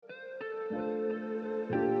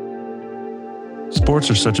Sports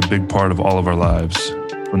are such a big part of all of our lives.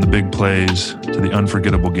 From the big plays to the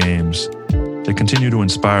unforgettable games, they continue to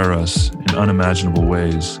inspire us in unimaginable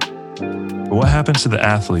ways. But what happens to the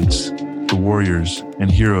athletes, the warriors,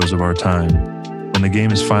 and heroes of our time when the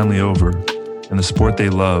game is finally over and the sport they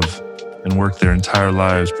love and work their entire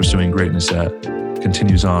lives pursuing greatness at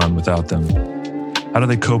continues on without them? How do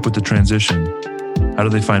they cope with the transition? How do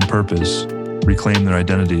they find purpose, reclaim their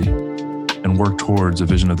identity, and work towards a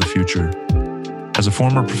vision of the future? As a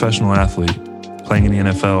former professional athlete, playing in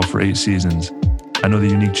the NFL for 8 seasons, I know the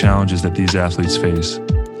unique challenges that these athletes face.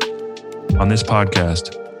 On this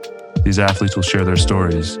podcast, these athletes will share their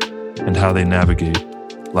stories and how they navigate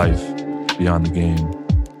life beyond the game.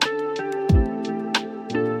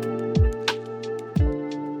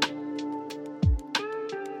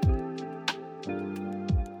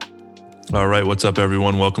 All right, what's up,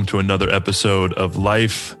 everyone? Welcome to another episode of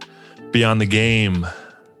Life Beyond the Game.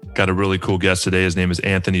 Got a really cool guest today. His name is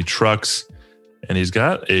Anthony Trucks, and he's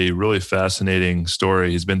got a really fascinating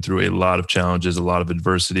story. He's been through a lot of challenges, a lot of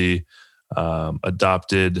adversity,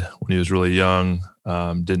 adopted when he was really young,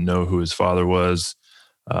 didn't know who his father was,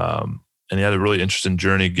 and he had a really interesting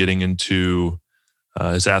journey getting into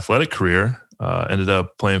his athletic career. Ended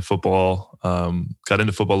up playing football, got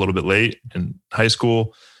into football a little bit late in high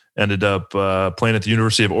school, ended up playing at the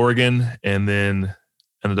University of Oregon, and then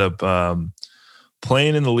ended up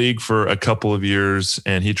playing in the league for a couple of years.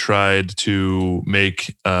 And he tried to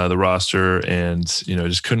make the roster and,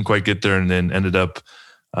 just couldn't quite get there, and then ended up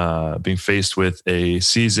being faced with a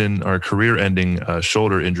season or career-ending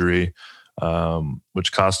shoulder injury,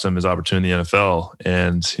 which cost him his opportunity in the NFL.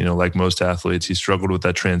 And, like most athletes, he struggled with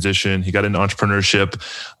that transition. He got into entrepreneurship.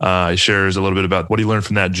 He shares a little bit about what he learned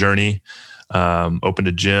from that journey. Opened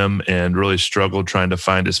a gym and really struggled trying to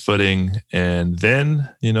find his footing. And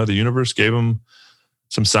then, the universe gave him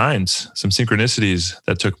some signs, some synchronicities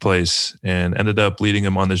that took place, and ended up leading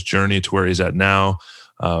him on this journey to where he's at now,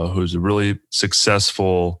 who's a really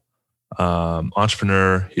successful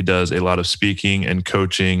entrepreneur. He does a lot of speaking and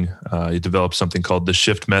coaching. He developed something called the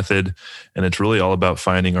Shift Method, and it's really all about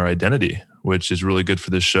finding our identity, which is really good for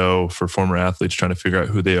this show for former athletes trying to figure out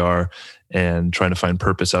who they are and trying to find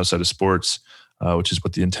purpose outside of sports, which is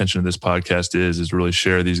what the intention of this podcast is really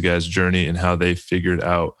share these guys' journey and how they figured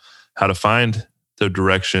out how to find the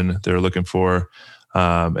direction they're looking for.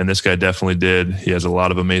 And this guy definitely did. He has a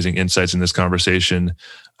lot of amazing insights in this conversation.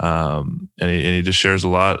 And he just shares a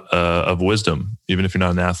lot of wisdom. Even if you're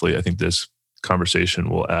not an athlete, I think this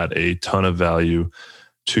conversation will add a ton of value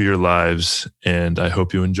to your lives, and I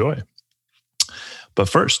hope you enjoy. But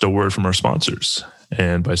first, a word from our sponsors.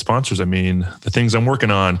 And by sponsors, I mean the things I'm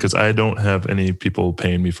working on, because I don't have any people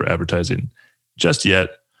paying me for advertising just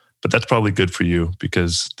yet. But that's probably good for you,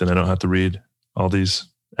 because then I don't have to read all these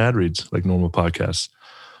ad reads like normal podcasts.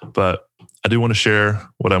 But I do want to share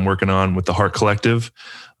what I'm working on with the Heart Collective,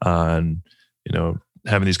 and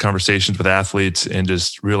having these conversations with athletes and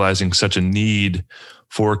just realizing such a need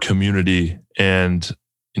for community and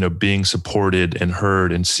being supported and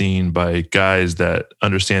heard and seen by guys that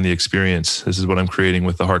understand the experience. This is what I'm creating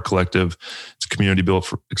with the Heart Collective. It's a community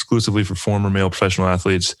built exclusively for former male professional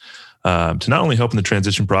athletes, to not only help in the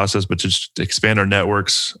transition process, but just expand our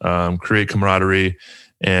networks, create camaraderie,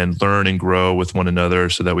 and learn and grow with one another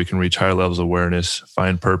so that we can reach higher levels of awareness,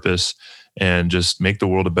 find purpose, and just make the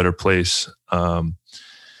world a better place.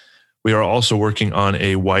 We are also working on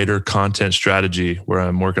a wider content strategy where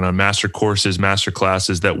I'm working on master courses, master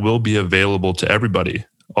classes that will be available to everybody.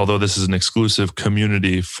 Although this is an exclusive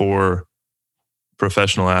community for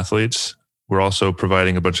professional athletes, we're also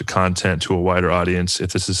providing a bunch of content to a wider audience.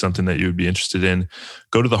 If this is something that you would be interested in,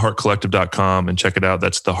 go to theheartcollective.com and check it out.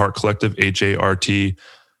 That's the Heart Collective, HART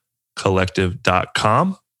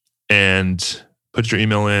collective.com, and put your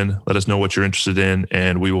email in. Let us know what you're interested in,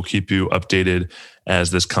 and we will keep you updated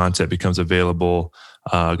as this content becomes available.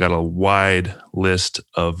 Got a wide list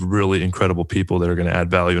of really incredible people that are going to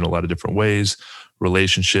add value in a lot of different ways.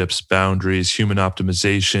 Relationships, boundaries, human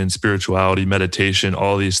optimization, spirituality, meditation,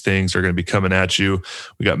 all these things are going to be coming at you.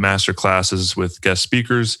 We got master classes with guest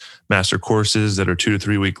speakers, master courses that are 2 to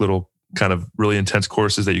 3 week little kind of really intense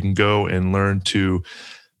courses that you can go and learn to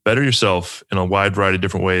better yourself in a wide variety of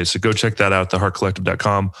different ways. So go check that out,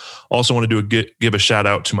 theheartcollective.com. Also want to give a shout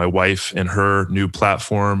out to my wife and her new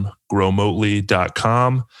platform,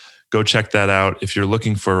 growmotely.com. Go check that out. If you're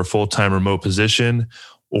looking for a full-time remote position,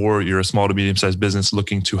 or you're a small to medium-sized business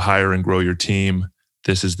looking to hire and grow your team,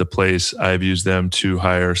 this is the place. I've used them to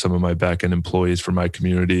hire some of my back-end employees for my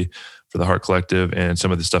community, for the Heart Collective, and some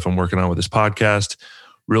of the stuff I'm working on with this podcast.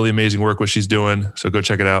 Really amazing work what she's doing. So go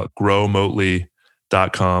check it out,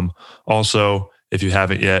 growmotely.com. Also, if you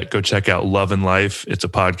haven't yet, go check out Love and Life. It's a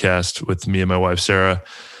podcast with me and my wife, Sarah.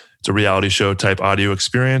 It's a reality show type audio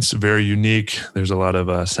experience, very unique. There's a lot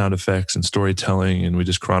of sound effects and storytelling, and we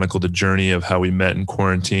just chronicled the journey of how we met in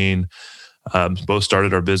quarantine. Both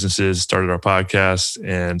started our businesses, started our podcast,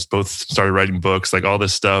 and both started writing books, like all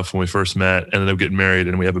this stuff when we first met, ended up getting married,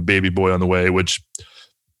 and we have a baby boy on the way, which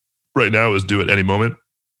right now is due at any moment.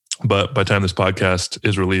 But by the time this podcast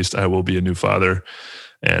is released, I will be a new father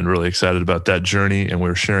and really excited about that journey. And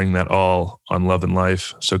we're sharing that all on Love and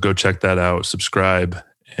Life. So go check that out, subscribe,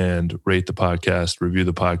 and rate the podcast, review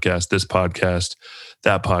the podcast, this podcast,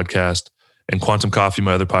 that podcast, and Quantum Coffee,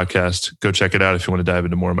 my other podcast. Go check it out if you want to dive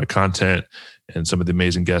into more of my content and some of the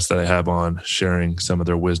amazing guests that I have on, sharing some of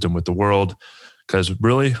their wisdom with the world. Because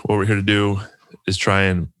really what we're here to do is try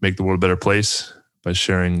and make the world a better place by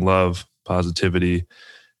sharing love, positivity,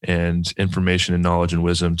 and information and knowledge and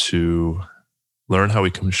wisdom to learn how we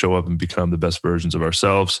can show up and become the best versions of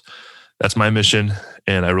ourselves. That's my mission,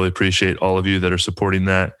 and I really appreciate all of you that are supporting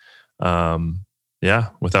that.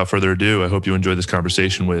 Without further ado, I hope you enjoy this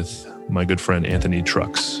conversation with my good friend Anthony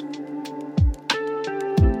Trucks.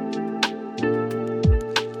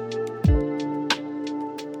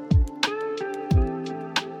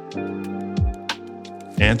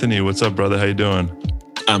 Anthony, what's up, brother? How you doing?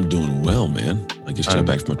 I'm doing well, man. I just got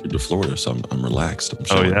back from a trip to Florida, so I'm relaxed.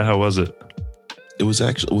 Oh yeah, how was it? It was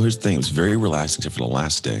actually, here's the thing, it was very relaxing except for the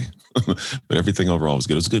last day. But everything overall was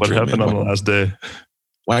good. It was a good trip, What happened on the last day?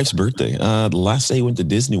 Wife's birthday. The last day we went to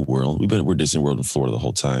Disney World. We're Disney World in Florida the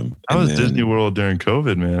whole time. How was Disney World during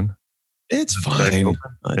COVID, man? It's fine. You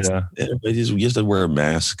just have to wear a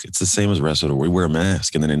mask. It's the same as the rest of the world. We wear a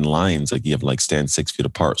mask, and then in lines, like you have to like stand 6 feet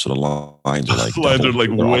apart, so the lines are like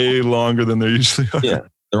way longer than they usually are. Yeah,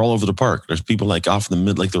 they're all over the park. There's people like off in the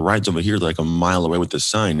mid, like the rides over here, they're like a mile away with the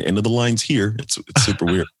sign. End of the line's here. It's super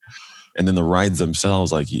weird. And then the rides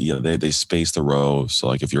themselves, like they space the rows. So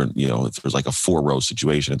like if you're if there's like a 4-row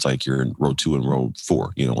situation, it's like you're in row 2 and row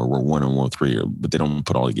 4, or we're 1 and row 3, but they don't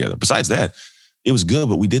put all together. Besides that, it was good,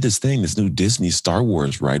 but we did this new Disney Star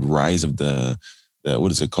Wars ride, Rise of the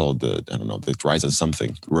what is it called? The Rise of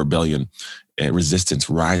something, Rebellion, Resistance,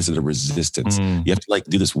 Rise of the Resistance. You have to like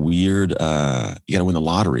do this weird, you got to win the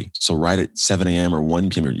lottery. So right at 7 a.m. or 1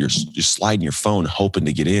 p.m., you're sliding your phone, hoping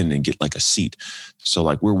to get in and get like a seat. So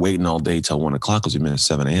like we're waiting all day till 1 o'clock because we missed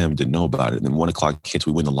 7 a.m., didn't know about it. And then 1 o'clock hits,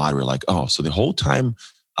 we win the lottery. We're like, oh, so the whole time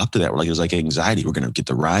up to that, we're like, it was like anxiety. We're going to get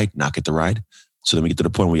the ride, not get the ride. So then we get to the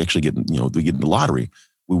point where we actually get, we get in the lottery.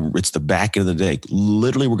 It's the back end of the day.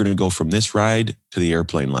 Literally, we're going to go from this ride to the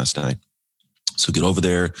airplane last night. So get over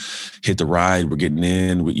there, hit the ride. We're getting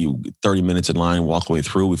in. 30 minutes in line, walk away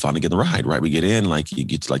through. We finally get the ride, right? We get in, like you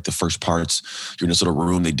get to like the first parts. You're in this little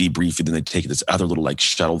room. They debrief you. Then they take this other little like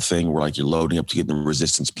shuttle thing where like you're loading up to get in the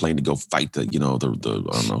resistance plane to go fight the I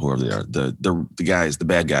don't know, whoever they are, the guys, the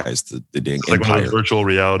bad guys, the dang it's like Empire. One of those virtual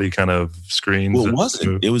reality kind of screens. Well, it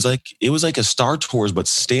wasn't. It was like a Star Tours, but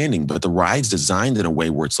standing. But the ride's designed in a way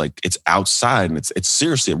where it's like it's outside, and it's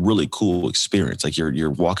seriously a really cool experience. Like you're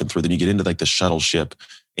walking through, then you get into like the shuttle ship,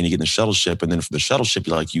 and you get in the shuttle ship, and then from the shuttle ship,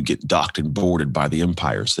 you get docked and boarded by the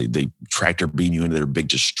Empire. So they tractor beam you into their big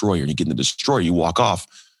destroyer, and you get in the destroyer, you walk off.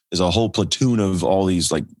 There's a whole platoon of all these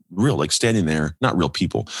like standing there, not real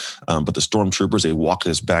people, but the stormtroopers. They walk to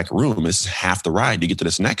this back room. This is half the ride. You get to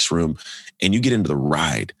this next room, and you get into the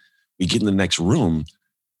ride. We get in the next room,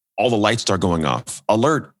 all the lights start going off.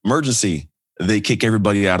 Alert, emergency. They kick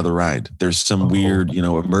everybody out of the ride. There's some weird,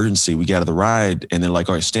 emergency. We get out of the ride, and they're like,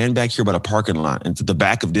 all right, stand back here by the parking lot and to the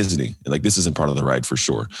back of Disney. Like, this isn't part of the ride for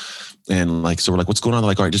sure. And like, so we're like, what's going on? They're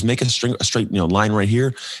like, all right, just make a straight, line right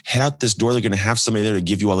here. Head out this door. They're going to have somebody there to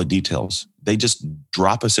give you all the details. They just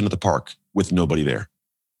drop us into the park with nobody there.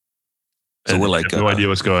 So we're like, no idea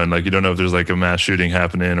what's going on. Like, you don't know if there's like a mass shooting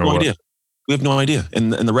happening or no what. Idea. We have no idea.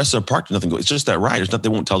 And the rest of the park, nothing goes. It's just that ride. They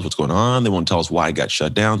won't tell us what's going on. They won't tell us why it got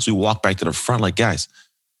shut down. So we walk back to the front like, guys,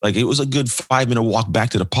 like it was a good 5-minute walk back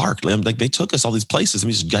to the park. Like they took us all these places and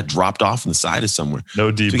we just got dropped off on the side of somewhere.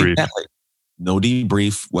 No debrief. So no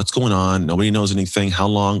debrief. What's going on? Nobody knows anything. How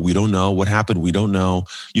long? We don't know. What happened? We don't know.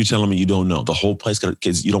 You telling me you don't know. The whole place got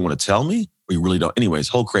kids. You don't want to tell me or you really don't. Anyways,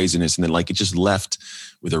 whole craziness. And then like it just left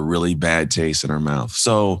with a really bad taste in our mouth.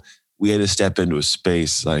 So we had to step into a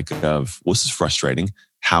space like of, well, this is frustrating.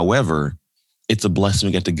 However, it's a blessing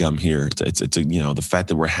we get to come here. It's a, the fact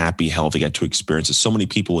that we're happy, healthy, get to experience it. So many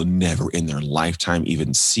people would never in their lifetime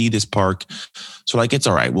even see this park. So like, it's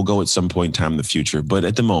all right. We'll go at some point in time in the future. But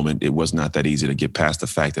at the moment, it was not that easy to get past the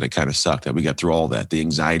fact that it kind of sucked that we got through all that. The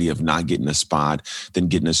anxiety of not getting a spot, then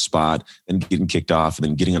getting a spot, then getting kicked off, and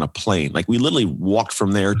then getting on a plane. Like we literally walked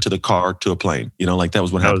from there to the car to a plane. Like that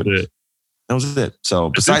was what happened. That was it.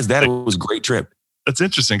 So besides that, it was a great trip. That's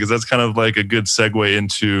interesting because that's kind of like a good segue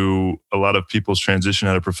into a lot of people's transition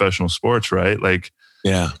out of professional sports, right? Like,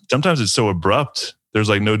 yeah, sometimes it's so abrupt. There's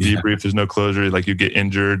like no debrief. There's no closure. Like you get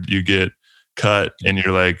injured, you get cut, and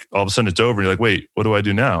you're like, all of a sudden it's over. You're like, wait, what do I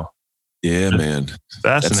do now? Yeah, man.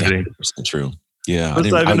 Fascinating. That's true. Yeah. Let's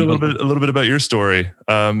dive into a little bit about your story.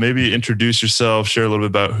 Maybe introduce yourself, share a little bit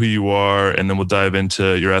about who you are, and then we'll dive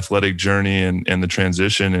into your athletic journey and the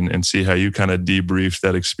transition and see how you kind of debrief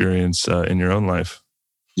that experience in your own life.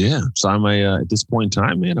 Yeah. So I'm at this point in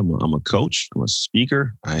time, man, I'm a coach. I'm a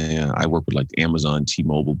speaker. I work with like Amazon,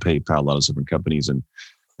 T-Mobile, PayPal, a lot of different companies. And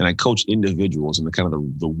I coach individuals, and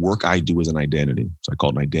the work I do is an identity. So I call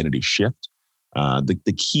it an identity shift.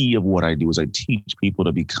 The key of what I do is I teach people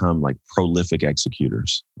to become like prolific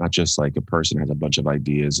executors, not just like a person who has a bunch of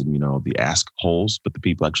ideas and, the ask holes, but the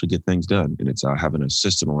people actually get things done. And it's having a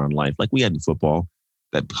system around life like we had in football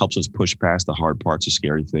that helps us push past the hard parts, the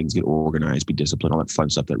scary things, get organized, be disciplined, all that fun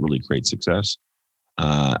stuff that really creates success.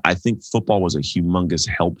 I think football was a humongous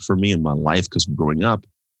help for me in my life because growing up,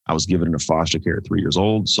 I was given into foster care at 3 years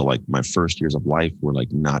old. So like my first years of life were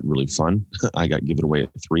like not really fun. I got given away at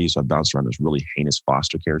 3. So I bounced around this really heinous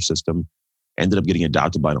foster care system. Ended up getting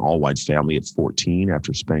adopted by an all-white family at 14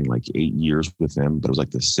 after spending like 8 years with them. But it was like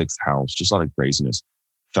the 6th house, just a lot of craziness.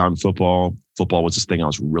 Found football. Football was this thing I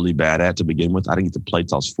was really bad at to begin with. I didn't get to play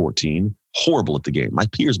till I was 14. Horrible at the game. My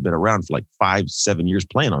peers been around for like 5-7 years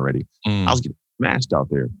playing already. I was getting smashed out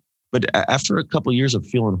there. But after a couple of years of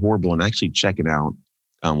feeling horrible and actually checking out,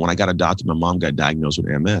 when I got adopted, my mom got diagnosed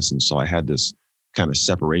with MS. And so I had this kind of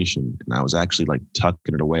separation, and I was actually like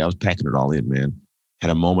tucking it away. I was packing it all in, man.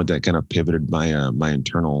 Had a moment that kind of pivoted my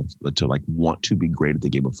internal to like want to be great at the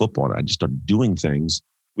game of football. And I just started doing things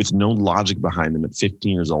with no logic behind them at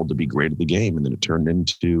 15 years old to be great at the game. And then it turned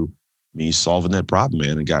into me solving that problem,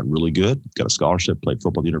 man. And got really good, got a scholarship, played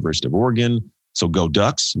football at the University of Oregon. So go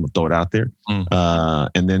Ducks, I'm gonna throw it out there.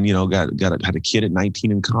 And then, had a kid at 19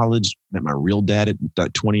 in college, met my real dad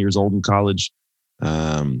at 20 years old in college,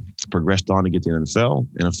 progressed on to get to the NFL.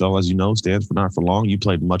 NFL, as you know, stands for not for long. You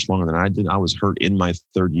played much longer than I did. I was hurt in my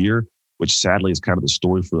 3rd year, which sadly is kind of the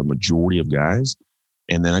story for the majority of guys.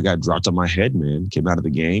 And then I got dropped on my head, man, came out of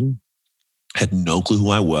the game, had no clue who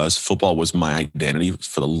I was. Football was my identity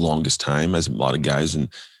for the longest time, as a lot of guys.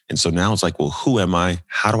 And so now it's like, well, who am I?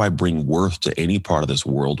 How do I bring worth to any part of this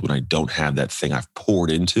world when I don't have that thing I've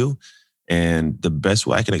poured into? And the best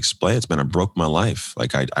way I can explain it's been I broke my life.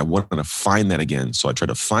 Like I wanted to find that again. So I tried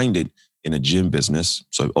to find it in a gym business.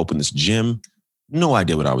 So I opened this gym. No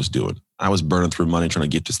idea what I was doing. I was burning through money trying to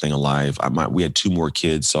get this thing alive. We had 2 more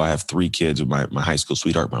kids. So I have 3 kids with my high school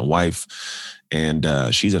sweetheart, my wife. And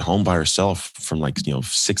she's at home by herself from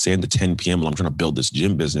 6 a.m. to 10 p.m. while I'm trying to build this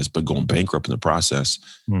gym business, but going bankrupt in the process.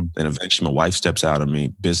 And eventually my wife steps out on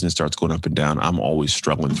me. Business starts going up and down. I'm always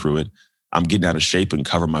struggling through it. I'm getting out of shape and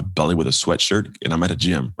cover my belly with a sweatshirt, and I'm at a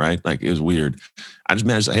gym, right? Like it was weird. I just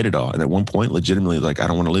managed to hate it all. And at one point, legitimately, like, I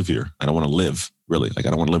don't want to live here. I don't want to live, really. Like, I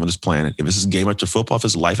don't want to live on this planet. If this is game after football, if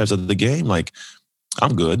it's life after the game, like,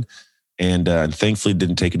 I'm good. And thankfully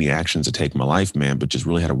didn't take any actions to take my life, man, but just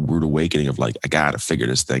really had a rude awakening of like, I got to figure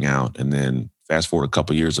this thing out. And then fast forward a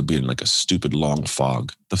couple of years of being like a stupid long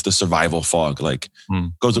fog, the survival fog, like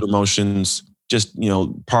go through the motions, just,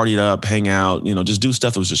 party it up, hang out, just do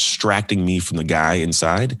stuff that was distracting me from the guy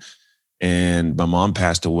inside. And my mom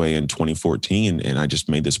passed away in 2014. And I just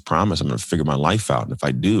made this promise. I'm going to figure my life out. And if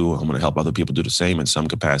I do, I'm going to help other people do the same in some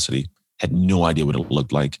capacity. Had no idea what it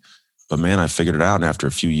looked like. But man, I figured it out. And after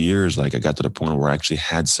a few years, like I got to the point where I actually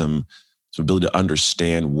had some ability to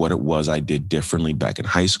understand what it was I did differently back in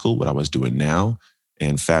high school, what I was doing now.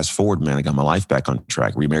 And fast forward, man, I got my life back on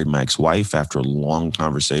track. Remarried my ex-wife after a long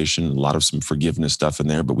conversation, a lot of some forgiveness stuff in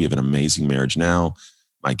there, but we have an amazing marriage now.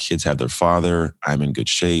 My kids have their father. I'm in good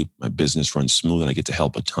shape. My business runs smooth and I get to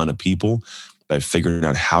help a ton of people. I've figured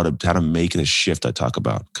out how to make the shift I talk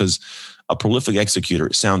about. Because a prolific executor,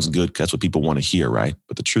 it sounds good because that's what people want to hear, right?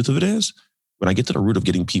 But the truth of it is, when I get to the root of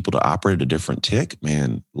getting people to operate at a different tick,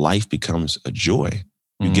 man, life becomes a joy.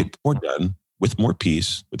 You get more done with more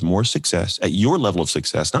peace, with more success at your level of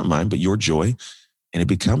success, not mine, but your joy. And it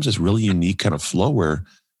becomes this really unique kind of flow where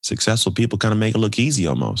successful people kind of make it look easy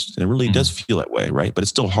almost. And it really does feel that way, right? But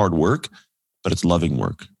it's still hard work. but it's loving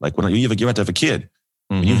work. Like when you're about to have a kid,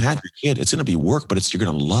 when you have your kid, it's going to be work, but you're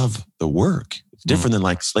going to love the work. It's different than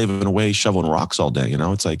like slaving away, shoveling rocks all day.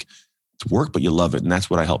 It's like it's work, but you love it. And that's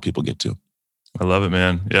what I help people get to. I love it,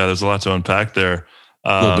 man. Yeah, there's a lot to unpack there.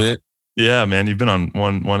 A little bit. Yeah, man, you've been on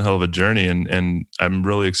one hell of a journey, and I'm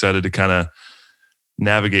really excited to kind of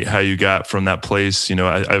navigate how you got from that place.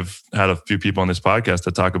 I've had a few people on this podcast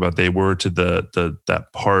that talk about they were to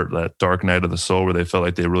that dark night of the soul where they felt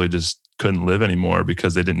like they really just couldn't live anymore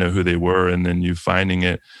because they didn't know who they were, and then you finding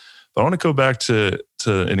it. But I want to go back to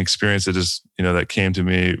an experience that just that came to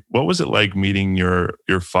me. What was it like meeting your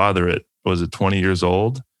father at, was it 20 years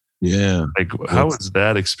old? Yeah. Like, how was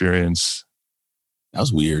that experience? That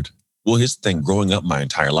was weird. Well, here's the thing. Growing up my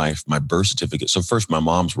entire life, my birth certificate. So first, my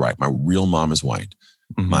mom's white. My real mom is white.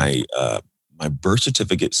 My birth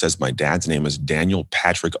certificate says my dad's name is Daniel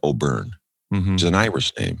Patrick O'Byrne, which is an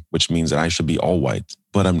Irish name, which means that I should be all white,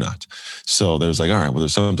 but I'm not. So there's like, all right, well,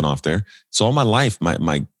 there's something off there. So all my life,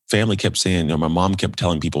 my family kept saying, my mom kept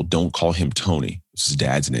telling people, don't call him Tony. This is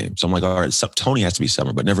dad's name. So I'm like, all right, Tony has to be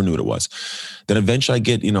Summer, but never knew what it was. Then eventually I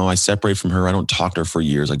get, I separate from her. I don't talk to her for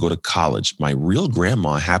years. I go to college. My real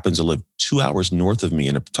grandma happens to live 2 hours north of me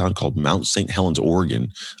in a town called Mount St. Helens,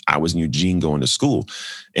 Oregon. I was in Eugene going to school.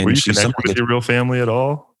 And were you connected with your real family at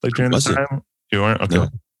all? Like during the time? You weren't? Okay. No.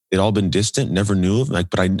 They'd all been distant, never knew of them.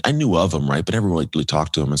 But I knew of them, right? But never really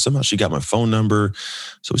talked to them. And somehow she got my phone number.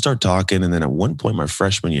 So we started talking. And then at one point, my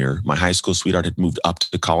freshman year, my high school sweetheart had moved up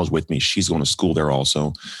to college with me. She's going to school there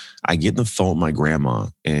also. I get on the phone with my grandma,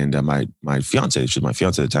 and my fiance, she's my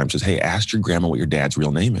fiance at the time, says, hey, ask your grandma what your dad's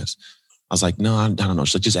real name is. I was like, no, I don't know.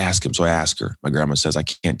 She's like, just ask him. So I ask her. My grandma says, I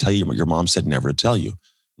can't tell you. Your mom said never to tell you.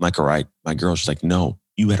 I'm like, all right. My girl, she's like, no.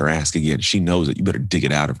 You better ask again. She knows it. You better dig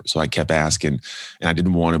it out of her. So I kept asking, and I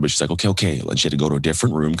didn't want to, but she's like, okay. And she had to go to a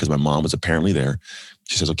different room because my mom was apparently there.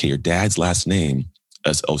 She says, okay, your dad's last name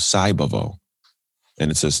is Osaibovo.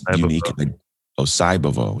 And it's this unique,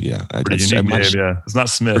 Osaibovo. Yeah. Pretty unique name, yeah. It's not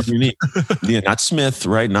Smith. Unique. Yeah, not Smith,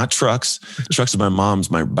 right? Not Trucks. Trucks is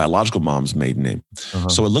my biological mom's maiden name.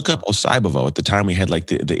 So I look up Osaibovo. At the time we had like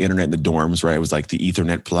the internet in the dorms, right? It was like the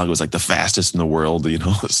Ethernet plug. It was like the fastest in the world,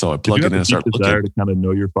 So I plugged it in and started looking. Did you have a desire to kind of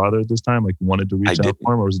know your father at this time? Like wanted to reach out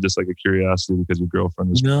for him, or was it just like a curiosity because your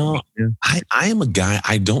girlfriend was? No, I am a guy,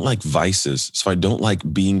 I don't like vices. So I don't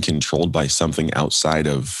like being controlled by something outside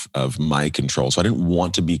of my control. So I didn't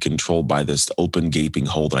want to be controlled by this open gaping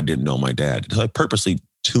hole that I didn't know my dad. So I purposely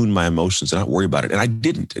tuned my emotions and not worry about it. And I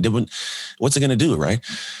didn't. What's it going to do, right?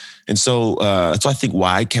 And so that's I think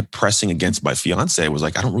why I kept pressing against my fiance was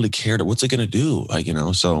like, I don't really care. What's it going to do? Like,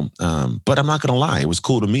 so, but I'm not going to lie. It was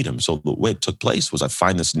cool to meet him. So the way it took place was I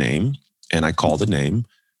find this name and I call the name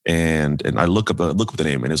and I look up the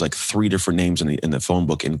name, and there's like 3 different names in the phone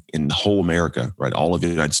book in the whole America, right? All of the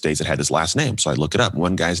United States that had this last name. So I look it up.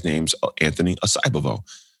 One guy's name's Anthony Osaibovo.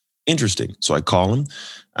 Interesting. So I call him.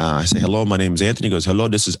 I say, hello, my name is Anthony. He goes, hello,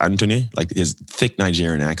 this is Anthony. Like his thick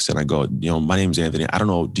Nigerian accent. I go, my name is Anthony. I don't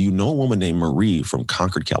know. Do you know a woman named Marie from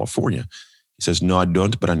Concord, California? He says, no, I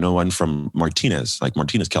don't, but I know one from Martinez,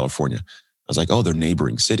 California. I was like, oh, they're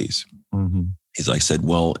neighboring cities. He's like, said,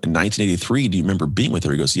 well, in 1983, do you remember being with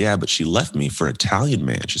her? He goes, yeah, but she left me for an Italian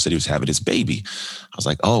man. She said he was having his baby. I was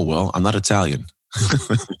like, oh, well, I'm not Italian.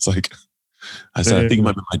 It's like, I said, I think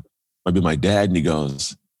it might be my dad. And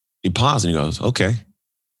he paused and he goes, okay.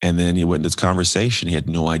 And then he went into this conversation. He had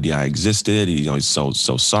no idea I existed. He's so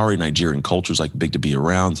sorry. Nigerian culture is like big to be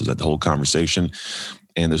around. So that the whole conversation.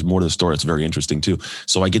 And there's more to the story. It's very interesting too.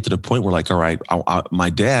 So I get to the point where like, all right, my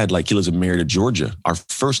dad, like he lives in Marietta, Georgia. Our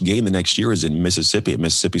first game the next year is in Mississippi at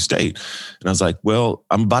Mississippi State. And I was like, well,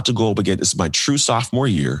 I'm about to go up again. This is my true sophomore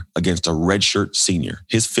year against a redshirt senior,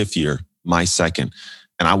 his 5th year, my 2nd.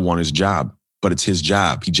 And I want his job. But it's his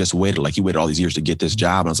job. He just waited. Like he waited all these years to get this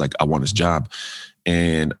job. And I was like, I want his job.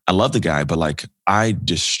 And I love the guy, but like I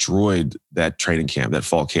destroyed that training camp, that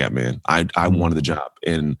fall camp, man. I wanted the job.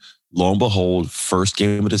 And lo and behold, first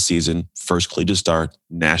game of the season, first collegiate start,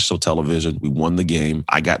 national television. We won the game.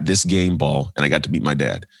 I got this game ball and I got to meet my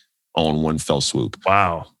dad all in one fell swoop.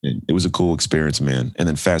 Wow. And it was a cool experience, man. And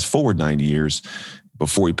then fast forward 90 years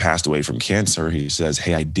before he passed away from cancer, he says,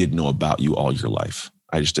 hey, I did know about you all your life.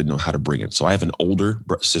 I just didn't know how to bring it. So I have an older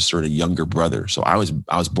sister and a younger brother. So I was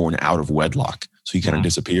born out of wedlock. So he kind of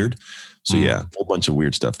disappeared. So yeah, a whole bunch of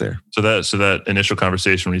weird stuff there. So that initial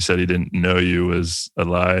conversation when he said he didn't know you was a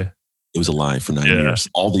lie. It was a lie for 9 years.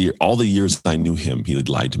 All the years I knew him, he had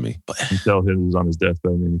lied to me. But you tell him he was on his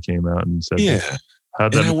deathbed and then he came out and said, yeah.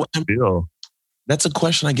 How'd that feel? That's a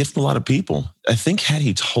question I get from a lot of people. I think had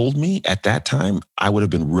he told me at that time, I would have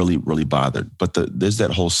been really, really bothered. But there's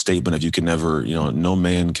that whole statement of you can never, no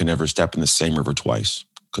man can ever step in the same river twice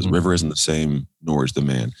because Mm. river isn't the same, nor is the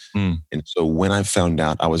man. Mm. And so when I found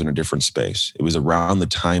out I was in a different space, it was around the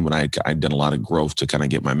time when I'd done a lot of growth to kind of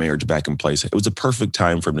get my marriage back in place. It was a perfect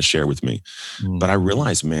time for him to share with me. Mm. But I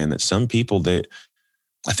realized, man, that some people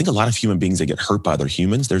I think a lot of human beings that get hurt by other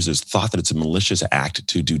humans, there's this thought that it's a malicious act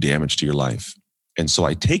to do damage to your life. And so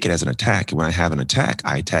I take it as an attack. When I have an attack,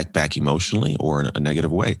 I attack back emotionally or in a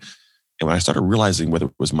negative way. And when I started realizing whether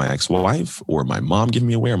it was my ex-wife or my mom giving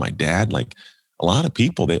me away or my dad, like a lot of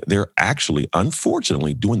people, they're actually,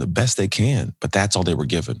 unfortunately, doing the best they can, but that's all they were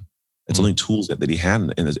given. It's only tools that he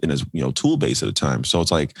had in his tool base at the time. So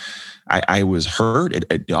it's like I was hurt.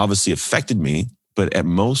 It obviously affected me, but at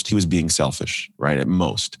most he was being selfish, right? At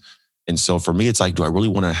most. And so for me, it's like, do I really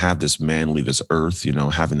want to have this man leave this earth,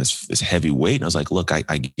 having this heavy weight? And I was like, look, I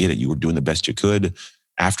get it. You were doing the best you could.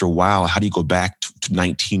 After a while, how do you go back to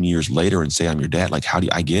 19 years later and say, I'm your dad? Like,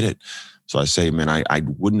 I get it? So I say, man, I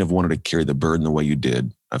wouldn't have wanted to carry the burden the way you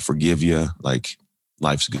did. I forgive you. Like,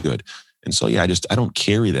 life's good. And so, yeah, I don't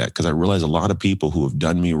carry that because I realize a lot of people who have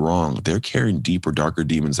done me wrong, they're carrying deeper, darker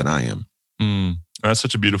demons than I am. That's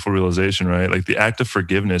such a beautiful realization, right? Like the act of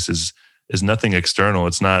forgiveness is nothing external.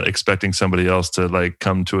 It's not expecting somebody else to like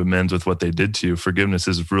come to amends with what they did to you. Forgiveness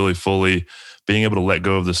is really fully being able to let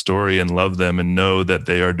go of the story and love them and know that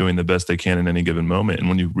they are doing the best they can in any given moment. And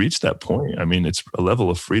when you reach that point, I mean, it's a level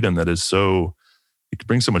of freedom that is it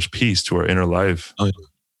brings so much peace to our inner life. Oh,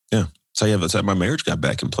 yeah. So yeah, that's how my marriage got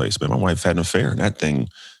back in place. Man, my wife had an affair, and that thing,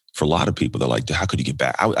 for a lot of people, they're like, how could you get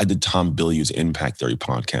back? I did Tom Bilyeu's Impact Theory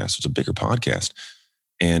podcast. It's a bigger podcast.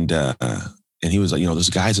 And he was like,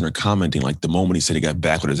 those guys in there commenting, like the moment he said he got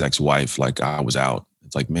back with his ex-wife, like I was out.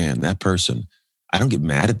 It's like, man, that person, I don't get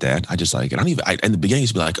mad at that. I just like, in the beginning,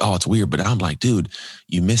 used to be like, oh, it's weird. But I'm like, dude,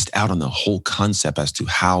 you missed out on the whole concept as to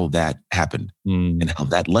how that happened and how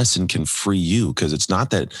that lesson can free you. Cause it's not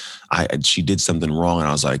that she did something wrong. And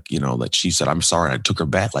I was like, that she said, I'm sorry. I took her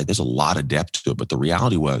back. Like there's a lot of depth to it. But the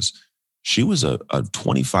reality was she was a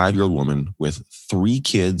 25-year-old woman with 3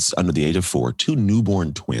 kids under the age of 4, 2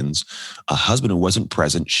 newborn twins, a husband who wasn't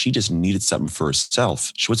present. She just needed something for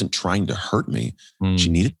herself. She wasn't trying to hurt me. She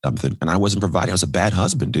needed something. And I wasn't providing. I was a bad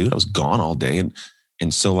husband, dude. I was gone all day.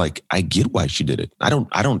 And so like, I get why she did it. I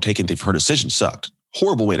don't take anything for her decision. Sucked.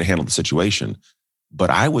 Horrible way to handle the situation.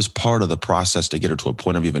 But I was part of the process to get her to a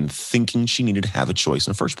point of even thinking she needed to have a choice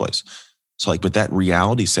in the first place. So like, but that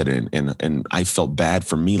reality set in and I felt bad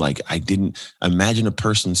for me. Like I didn't imagine a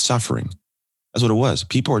person suffering. That's what it was.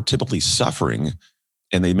 People are typically suffering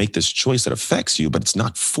and they make this choice that affects you, but it's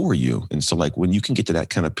not for you. And so like, when you can get to that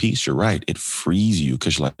kind of peace, you're right. It frees you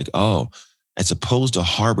because you're like, oh, as opposed to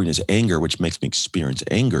harboring this anger, which makes me experience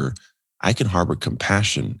anger, I can harbor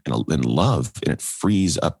compassion and love, and it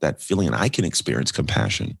frees up that feeling. And I can experience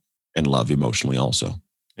compassion and love emotionally also.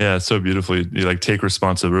 Yeah, it's so beautifully. You like take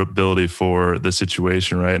responsibility for the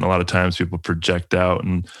situation, right? And a lot of times people project out,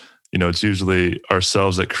 and it's usually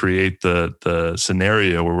ourselves that create the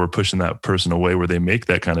scenario where we're pushing that person away, where they make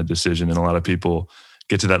that kind of decision. And a lot of people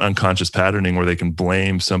get to that unconscious patterning where they can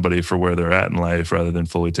blame somebody for where they're at in life rather than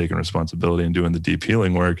fully taking responsibility and doing the deep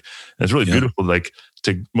healing work. And it's really beautiful. Like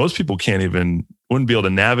most people wouldn't be able to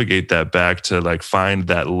navigate that back to like find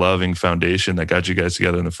that loving foundation that got you guys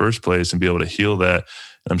together in the first place and be able to heal that.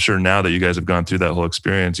 And I'm sure now that you guys have gone through that whole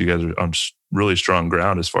experience, you guys are on really strong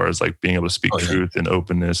ground as far as like being able to speak truth and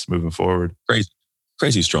openness moving forward.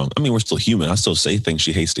 Crazy strong. I mean, we're still human. I still say things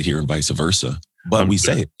she hates to hear and vice versa, but we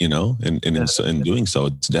say it, and in doing so,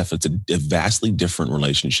 it's a vastly different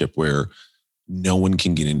relationship where no one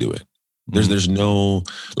can get into it. There's no,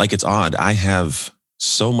 like, it's odd. I have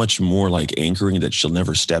so much more like anchoring that she'll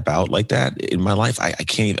never step out like that in my life. I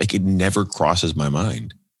can't, like, it never crosses my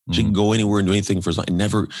mind. She can go anywhere and do anything for us.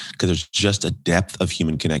 Never, because there's just a depth of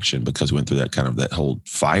human connection because we went through that whole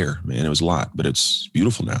fire, man. It was a lot, but it's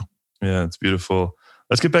beautiful now. Yeah, it's beautiful.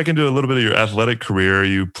 Let's get back into a little bit of your athletic career.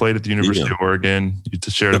 You played at the University of Oregon. You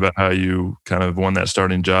just shared about how you kind of won that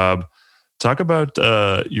starting job. Talk about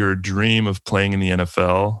your dream of playing in the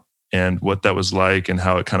NFL and what that was like and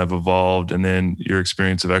how it kind of evolved, and then your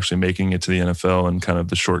experience of actually making it to the NFL and kind of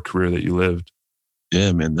the short career that you lived.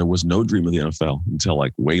 Yeah, man, there was no dream of the NFL until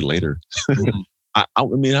like way later. I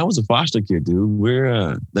mean, I was a foster kid, dude.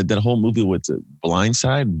 We're that whole movie with the Blind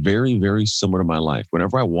Side, very, very similar to my life.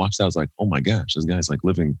 Whenever I watched that, I was like, oh my gosh, this guy's like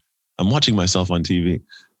living. I'm watching myself on TV,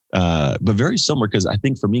 but very similar because I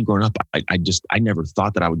think for me growing up, I never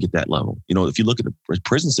thought that I would get that level. If you look at the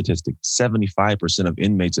prison statistic, 75% of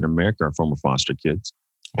inmates in America are former foster kids.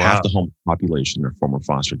 Half Wow. the home population are former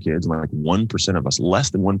foster kids, and like 1% of us,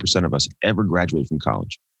 less than 1% of us, ever graduate from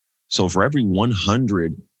college. So for every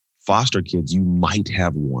 100 foster kids, you might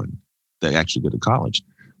have one that actually go to college.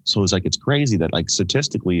 So it's like, it's crazy that like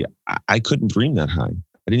statistically, I couldn't dream that high.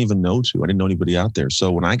 I didn't even know to. I didn't know anybody out there.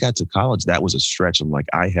 So when I got to college, that was a stretch. I'm like,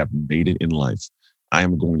 I have made it in life. I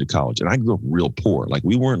am going to college. And I grew up real poor. Like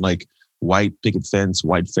we weren't like white picket fence,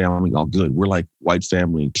 white family, all good. We're like white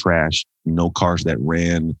family, trash, no cars that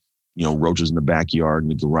ran, roaches in the backyard, in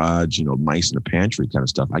the garage, mice in the pantry kind of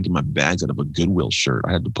stuff. I get my bags out of a Goodwill shirt.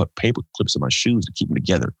 I had to put paper clips in my shoes to keep them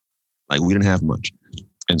together. Like we didn't have much.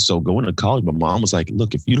 And so going to college, my mom was like,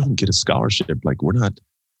 look, if you don't get a scholarship, like you're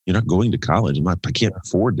not going to college. I can't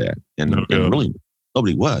afford that. And really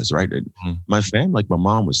nobody was, right? Mm-hmm. My family, like my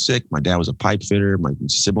mom was sick. My dad was a pipe fitter. My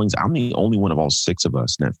siblings, I'm the only one of all 6 of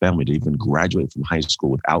us in that family to even graduate from high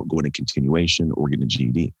school without going to continuation or getting a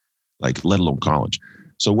GED, like let alone college.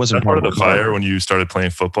 So it wasn't part of the fire when you started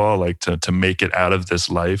playing football, like to make it out of this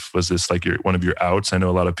life. Was this like one of your outs? I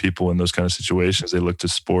know a lot of people in those kind of situations, they look to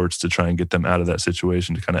sports to try and get them out of that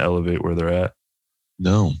situation to kind of elevate where they're at.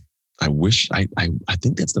 No, I wish I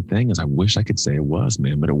think that's the thing is I wish I could say it was,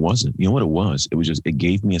 man, but it wasn't. You know what it was? It was just, it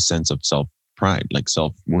gave me a sense of self-pride, like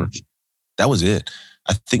self-worth. That was it.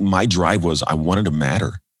 I think my drive was I wanted to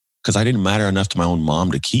matter because I didn't matter enough to my own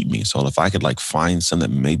mom to keep me. So if I could like find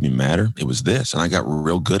something that made me matter, it was this. And I got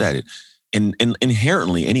real good at it. And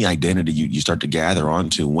inherently, any identity you start to gather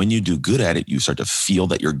onto, when you do good at it, you start to feel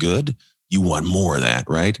that you're good. You want more of that,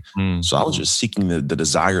 right? So I was just seeking the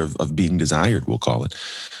desire of being desired, we'll call it.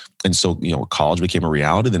 And so, college became a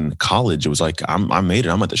reality. Then college, it was like, I made it.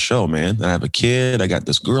 I'm at the show, man. I have a kid. I got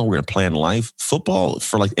this girl. We're going to plan life. Football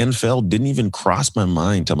for like NFL didn't even cross my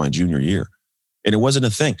mind till my junior year. And it wasn't a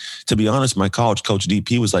thing. To be honest, my college coach,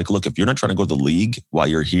 DP, was like, look, if you're not trying to go to the league while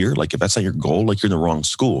you're here, like if that's not your goal, like you're in the wrong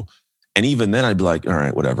school. And even then I'd be like, all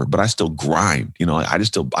right, whatever. But I still grind. I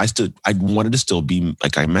wanted to still be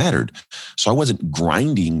like I mattered. So I wasn't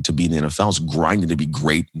grinding to be in the NFL. I was grinding to be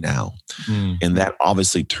great now. And that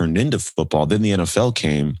obviously turned into football. Then the NFL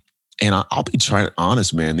came. And I'll be trying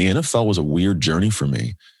honest, man. The NFL was a weird journey for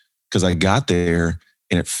me because I got there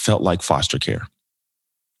and it felt like foster care.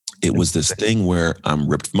 It was this thing where I'm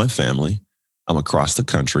ripped from my family. I'm across the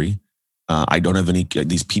country. I don't have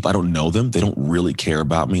these people, I don't know them. They don't really care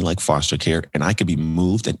about me like foster care. And I could be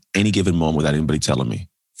moved at any given moment without anybody telling me.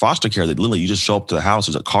 Foster care, that literally you just show up to the house,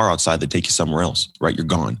 there's a car outside that take you somewhere else, right? You're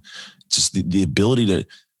gone. Just the ability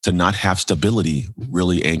to not have stability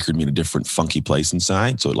really anchored me in a different funky place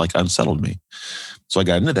inside. So it like unsettled me. So I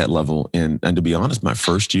got into that level. And to be honest, my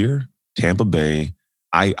first year, Tampa Bay,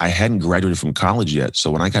 I hadn't graduated from college yet. So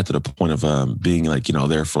when I got to the point of being like,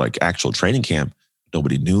 there for like actual training camp,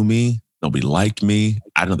 nobody knew me. Nobody liked me.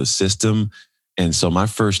 I didn't know the system. And so my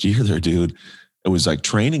first year there, dude, it was like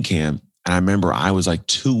training camp. And I remember I was like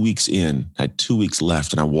 2 weeks in, had 2 weeks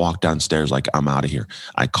left. And I walked downstairs like, I'm out of here.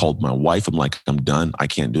 I called my wife. I'm like, I'm done. I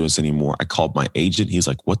can't do this anymore. I called my agent. He's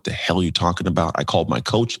like, what the hell are you talking about? I called my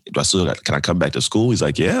coach. Can I come back to school? He's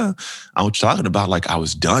like, yeah. I was talking about like, I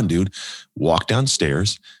was done, dude. Walked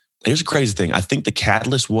downstairs. Here's a crazy thing. I think the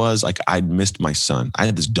catalyst was like, I'd missed my son. I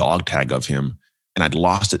had this dog tag of him. And I'd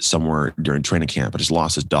lost it somewhere during training camp. I just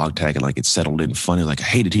lost this dog tag and like it settled in funny. Like I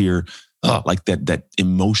hate it here. Like that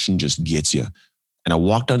emotion just gets you. And I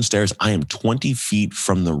walked downstairs. I am 20 feet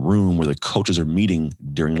from the room where the coaches are meeting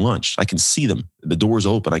during lunch. I can see them. The door's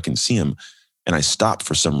open. I can see them. And I stopped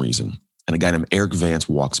for some reason. And a guy named Eric Vance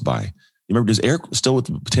walks by. You remember, does Eric still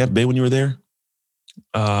with Tampa Bay when you were there?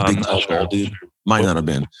 Big tall ball dude. Might not have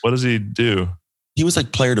been. What does he do? He was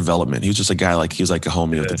like player development. He was just a guy, like he was like a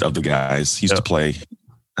homie of the guys. He used to play.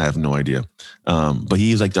 I have no idea. But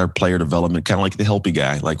he was like our player development, kind of like the helpy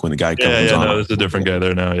guy. Like when the guy comes on. No, there's a different guy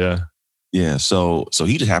there now. Yeah. Yeah. So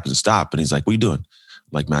he just happens to stop and he's like, what are you doing?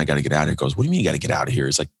 I'm like, man, I got to get out of here. He goes, what do you mean you got to get out of here?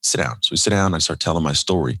 He's like, sit down. So we sit down and I start telling my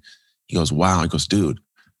story. He goes, wow. He goes, dude,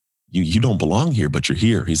 you don't belong here, but you're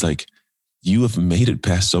here. He's like, you have made it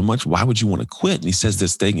past so much. Why would you want to quit? And he says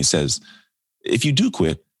this thing. He says, if you do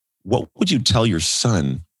quit, what would you tell your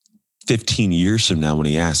son 15 years from now when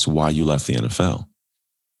he asks why you left the NFL?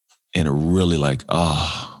 And it really like,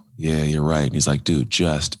 oh, yeah, you're right. And he's like, dude,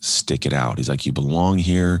 just stick it out. He's like, you belong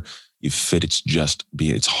here. You fit.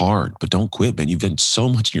 It's hard, but don't quit, man. You've done so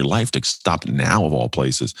much in your life to stop now of all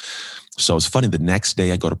places. So it's funny. The next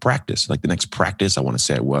day I go to practice. Like the next practice, I want to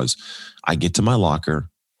say it was, I get to my locker,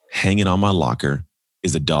 hanging on my locker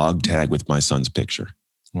is a dog tag with my son's picture.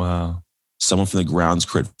 Wow. Someone from the grounds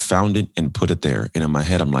crew found it and put it there. And in my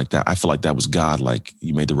head, I'm like that. I feel like that was God. Like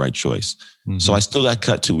you made the right choice. Mm-hmm. So I still got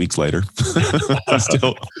cut 2 weeks later. I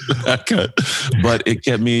still got cut, but it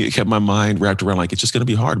kept my mind wrapped around like, it's just going to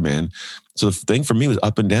be hard, man. So the thing for me was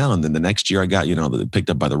up and down. And then the next year I got, picked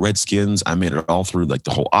up by the Redskins. I made it all through, like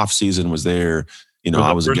the whole off season was there.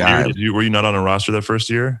 I was a guy. Were you not on a roster that first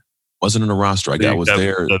year? Wasn't in a roster. I was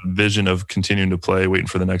there. The vision of continuing to play, waiting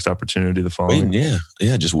for the next opportunity the following.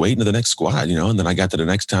 Just waiting to the next squad, and then I got to the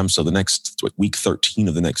next time. So the next week 13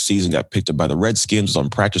 of the next season, got picked up by the Redskins, was on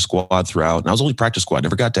practice squad throughout. And I was only practice squad,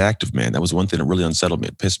 never got to active, man. That was one thing that really unsettled me.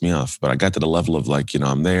 It pissed me off. But I got to the level of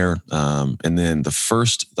I'm there. And then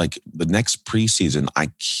the next preseason, I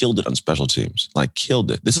killed it on special teams. Killed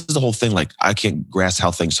it. This is the whole thing. I can't grasp how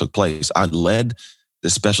things took place. I led the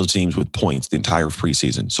special teams with points the entire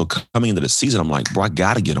preseason. So coming into the season, I'm like, bro, I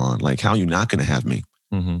got to get on. How are you not going to have me?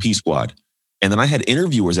 Mm-hmm. P squad. And then I had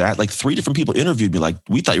interviewers 3 different people interviewed me.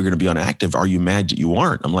 We thought you were going to be on active. Are you mad that you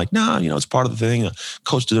aren't? I'm like, nah, it's part of the thing.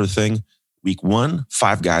 Coach did their thing. Week 1,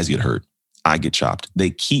 5 guys get hurt. I get chopped. They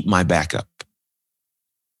keep my backup.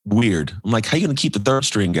 Weird. I'm like, how you going to keep the third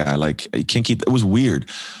string guy? You can't keep, it was weird.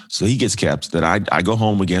 So he gets kept. Then I go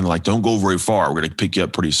home again, don't go very far. We're going to pick you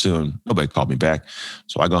up pretty soon. Nobody called me back.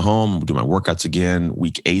 So I go home, do my workouts again.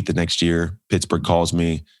 Week 8 the next year, Pittsburgh calls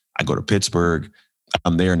me. I go to Pittsburgh.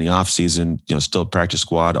 I'm there in the off season, still practice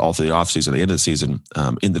squad all through the off season, the end of the season.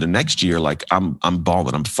 Into the next year, I'm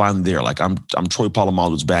balling. I'm finally there. I'm Troy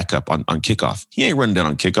Polamalu's backup on kickoff. He ain't running down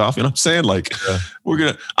on kickoff. You know what I'm saying?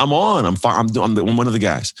 I'm on. I'm fine. I'm one of the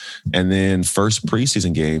guys. And then first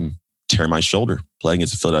preseason game, tear my shoulder. Playing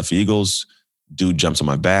against the Philadelphia Eagles. Dude jumps on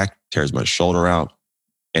my back, tears my shoulder out.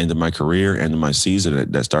 End of my career, end of my season.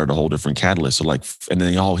 That started a whole different catalyst. So and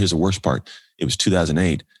then here's the worst part. It was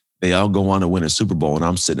 2008. They all go on to win a Super Bowl, and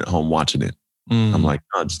I'm sitting at home watching it. Mm. I'm like,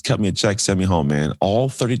 oh, just cut me a check, send me home, man. All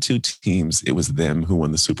 32 teams, it was them who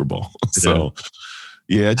won the Super Bowl. So,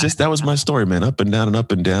 that was my story, man. Up and down and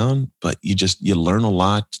up and down. But you learn a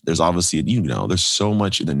lot. There's obviously, there's so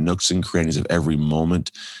much in the nooks and crannies of every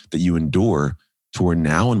moment that you endure to where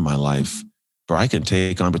now in my life, where I can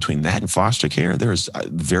take on between that and foster care, there's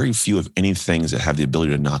very few, if any, things that have the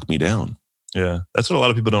ability to knock me down. Yeah, that's what a lot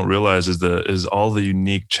of people don't realize is all the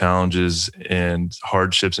unique challenges and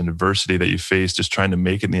hardships and adversity that you face just trying to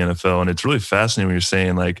make it in the NFL. And it's really fascinating when you're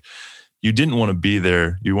saying you didn't want to be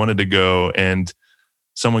there, you wanted to go, and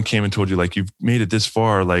someone came and told you you've made it this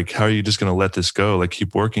far. How are you just going to let this go?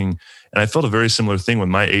 Keep working. And I felt a very similar thing with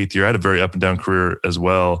my 8th year. I had a very up and down career as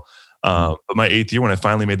well. But my 8th year, when I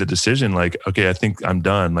finally made the decision, okay, I think I'm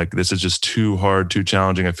done. This is just too hard, too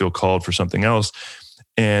challenging. I feel called for something else.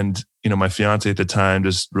 And, my fiance at the time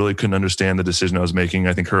just really couldn't understand the decision I was making.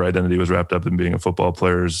 I think her identity was wrapped up in being a football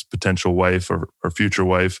player's potential wife or future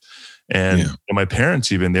wife. And my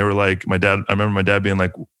parents even, they were my dad, I remember my dad being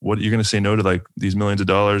what are you going to say no to these millions of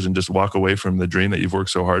dollars and just walk away from the dream that you've worked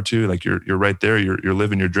so hard to? You're right there. You're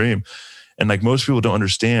living your dream. And most people don't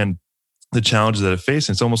understand the challenges that it faces.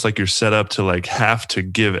 It's almost you're set up to have to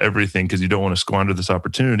give everything because you don't want to squander this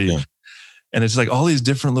opportunity. Yeah. And it's all these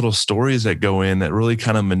different little stories that go in that really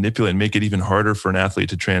kind of manipulate and make it even harder for an athlete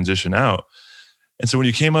to transition out. And so when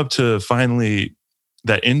you came up to finally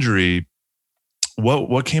that injury,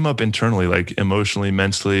 what came up internally, emotionally,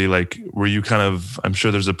 mentally, were you I'm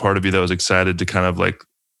sure there's a part of you that was excited to kind of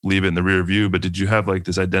leave it in the rear view, but did you have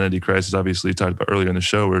this identity crisis? Obviously you talked about earlier in the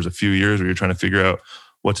show where there's a few years where you're trying to figure out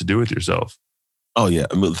what to do with yourself. Oh yeah.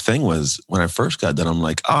 I mean, the thing was when I first got done, I'm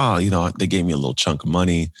they gave me a little chunk of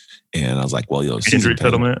money and I was injury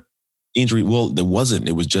settlement. Injury. Well, there wasn't,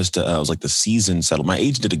 it was just, it was the season settlement. My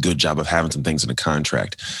agent did a good job of having some things in the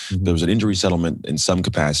contract. Mm-hmm. There was an injury settlement in some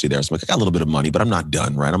capacity there. So I got a little bit of money, but I'm not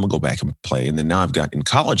done, right? I'm gonna go back and play. And then now I've got in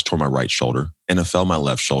college, tore my right shoulder, NFL, my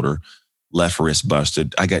left shoulder, left wrist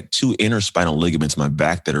busted. I got 2 interspinal ligaments in my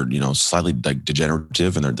back that are, slightly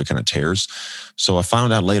degenerative and they're kind of tears. So I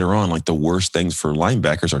found out later on, the worst things for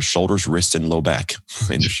linebackers are shoulders, wrists, and low back.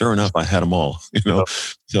 And sure enough, I had them all,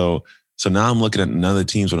 So now I'm looking at none of the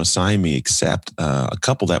teams want to sign me except a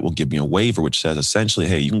couple that will give me a waiver, which says essentially,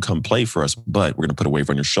 hey, you can come play for us, but we're going to put a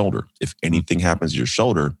waiver on your shoulder. If anything happens to your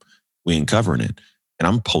shoulder, we ain't covering it. And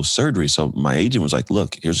I'm post-surgery. So my agent was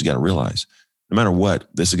look, here's what you got to realize. No matter what,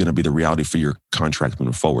 this is going to be the reality for your contract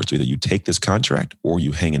moving forward. So either you take this contract or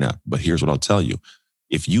you hang it up. But here's what I'll tell you.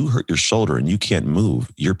 If you hurt your shoulder and you can't move,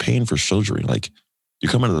 you're paying for surgery. You're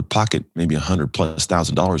coming out of the pocket, maybe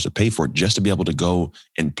 $100,000+ to pay for it just to be able to go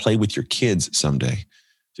and play with your kids someday.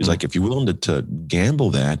 He's if you're willing to gamble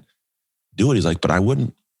that, do it. He's but I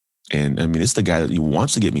wouldn't. And I mean, it's the guy that he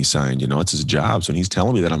wants to get me signed. It's his job. So when he's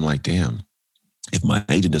telling me that, I'm damn. if my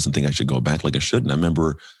agent doesn't think I should go back like I should. And I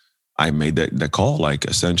remember I made that call, like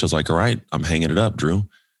essentially I was like, all right, I'm hanging it up, Drew.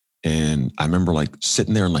 And I remember like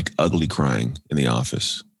sitting there and like ugly crying in the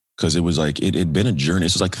office because it was like, it'd been a journey.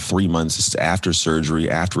 This was like 3 months. This is after surgery,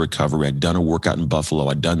 after recovery. I'd done a workout in Buffalo.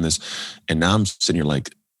 I'd done this. And now I'm sitting here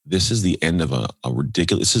like, this is the end of a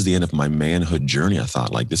ridiculous, this is the end of my manhood journey. I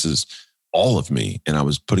thought like, this is all of me. And I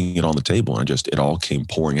was putting it on the table and it all came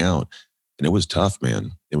pouring out. And it was tough,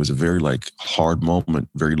 man. It was a very like hard moment,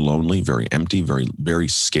 very lonely, very empty, very, very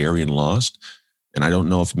scary and lost. And I don't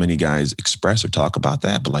know if many guys express or talk about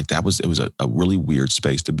that, but like it was a really weird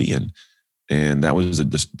space to be in. And that was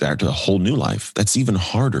a whole new life. That's even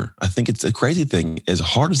harder. I think it's a crazy thing. As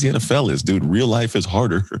hard as the NFL is, dude, real life is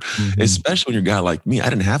harder, especially when you're a guy like me. I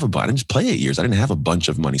didn't just play 8 years. I didn't have a bunch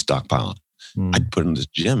of money stockpiled. I'd put in this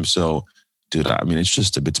gym. So, dude, I mean,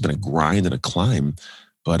 it's been a grind and a climb.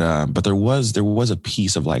 But there was a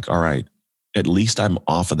piece of like, all right, at least I'm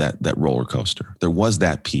off of that roller coaster. There was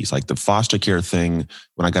that piece, like the foster care thing.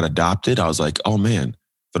 When I got adopted, I was like, oh man,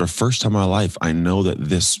 for the first time in my life, I know that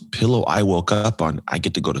this pillow I woke up on, I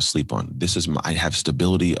get to go to sleep on. I have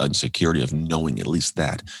stability and security of knowing at least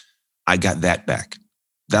that. I got that back.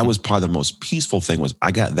 That was probably the most peaceful thing was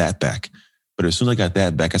I got that back. But as soon as I got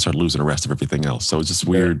that back, I started losing the rest of everything else. So it's this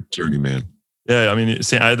weird journey, man. Yeah, I mean,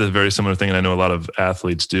 I had a very similar thing, and I know a lot of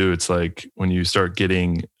athletes do. It's like when you start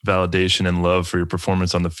getting validation and love for your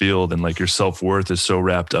performance on the field, and like your self-worth is so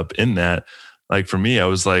wrapped up in that. Like for me, I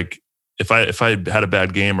was like, if I had a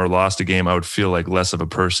bad game or lost a game, I would feel like less of a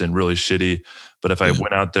person, really shitty. But if I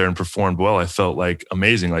went out there and performed well, I felt like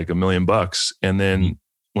amazing, like $1 million. And then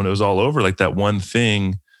when it was all over, like that one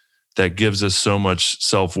thing that gives us so much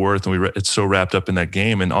self-worth, and it's so wrapped up in that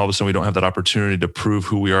game, and all of a sudden we don't have that opportunity to prove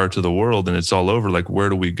who we are to the world, and it's all over. Like, where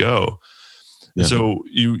do we go? Yeah. So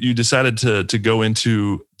you decided to go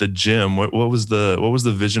into the gym. What was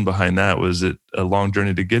the vision behind that? Was it a long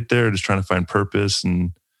journey to get there, just trying to find purpose?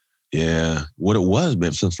 And yeah, what it was,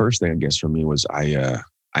 man. So the first thing I guess for me was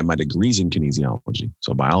my degree's in kinesiology,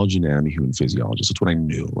 so biology, anatomy, human physiology. So that's what I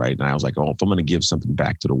knew, right? And I was like, oh, if I'm going to give something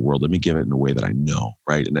back to the world, let me give it in a way that I know,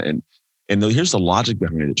 right? And here's the logic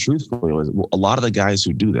behind it. Truthfully, is a lot of the guys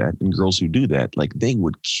who do that and girls who do that, like they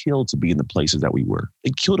would kill to be in the places that we were.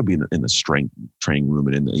 They'd kill to be in the strength training room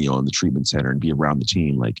and in the treatment center and be around the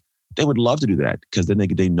team. Like they would love to do that because then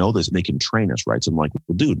they know this and they can train us, right? So I'm like,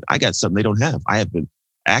 well, dude, I got something they don't have. I have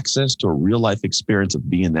access to a real life experience of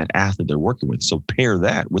being that athlete they're working with. So pair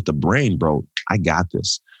that with the brain, bro. I got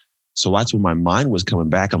this. So that's when my mind was coming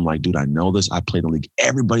back. I'm like, dude, I know this. I played in the league.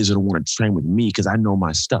 Everybody's going to want to train with me because I know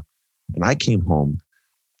my stuff. And I came home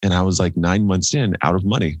and I was like 9 months in, out of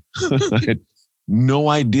money. I had no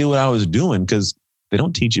idea what I was doing because they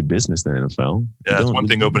don't teach you business in the NFL. Yeah, it's one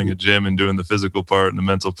thing opening a gym and doing the physical part and the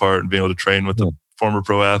mental part and being able to train with the former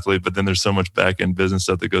pro athlete, but then there's so much back end business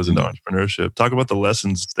stuff that goes into entrepreneurship. Talk about the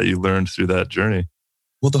lessons that you learned through that journey.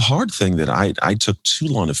 Well, the hard thing that I took too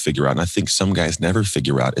long to figure out, and I think some guys never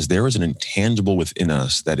figure out, is there is an intangible within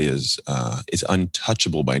us that is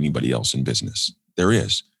untouchable by anybody else in business. There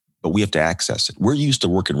is, but we have to access it. We're used to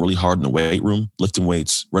working really hard in the weight room, lifting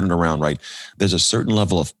weights, running around, right? There's a certain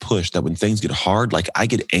level of push that when things get hard, like I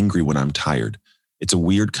get angry when I'm tired. It's a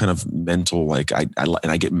weird kind of mental, like I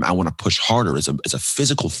want to push harder. It's a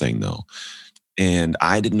physical thing though. And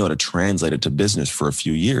I didn't know how to translate it to business for a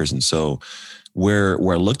few years. And so where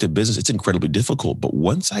I looked at business, it's incredibly difficult. But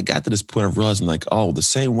once I got to this point of realizing like, oh, the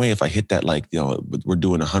same way if I hit that, like, we're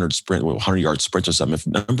doing 100-yard sprints or something. If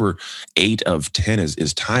number 8 of 10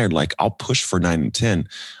 is tired, like I'll push for 9 and 10.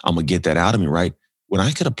 I'm going to get that out of me, right? When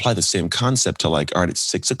I could apply the same concept to like, all right, it's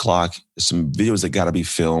 6 o'clock, there's some videos that got to be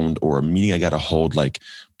filmed or a meeting I got to hold, like,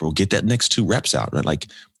 bro, get that next 2 reps out, right? Like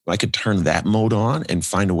I could turn that mode on and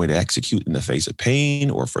find a way to execute in the face of pain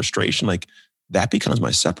or frustration, like that becomes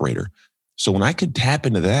my separator. So when I could tap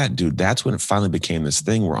into that, dude, that's when it finally became this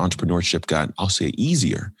thing where entrepreneurship got, I'll say,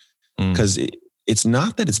 easier. Because it's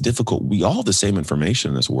not that it's difficult. We all have the same information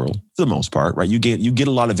in this world for the most part, right? You get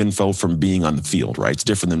a lot of info from being on the field, right? It's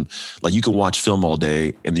different than like you can watch film all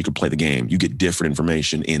day and you can play the game. You get different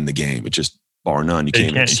information in the game. It's just bar none. You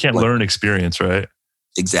can't learn experience, right?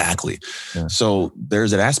 Exactly. Yeah. So there's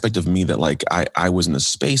that aspect of me that like I was in a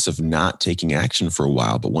space of not taking action for a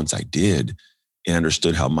while, but once I did and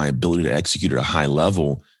understood how my ability to execute at a high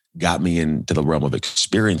level got me into the realm of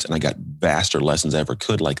experience, and I got vaster lessons I ever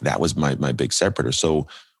could. Like that was my big separator. So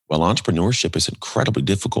while entrepreneurship is incredibly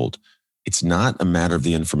difficult, it's not a matter of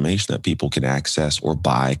the information that people can access or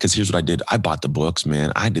buy. Because here's what I did. I bought the books,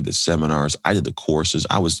 man. I did the seminars. I did the courses.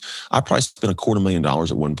 I probably spent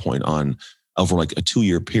 $250,000 at one point on over like a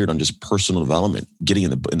 2-year period on just personal development, getting in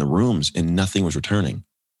the rooms, and nothing was returning.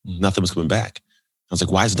 Nothing was coming back. I was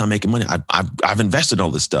like, why is it not making money? I've invested in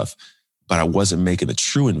all this stuff, but I wasn't making the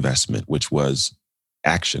true investment, which was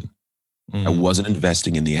action. I wasn't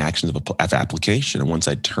investing in the actions of application. And once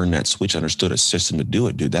I turned that switch, I understood a system to do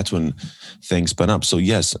it, dude. That's when things spun up. So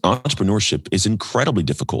yes, entrepreneurship is incredibly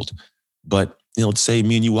difficult. But let's say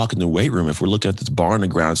me and you walk in the weight room. If we're looking at this bar on the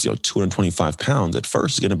ground, it's 225 pounds. At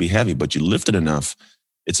first, it's going to be heavy, but you lift it enough,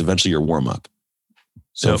 it's eventually your warm up.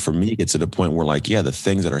 So for me, it gets to the point where the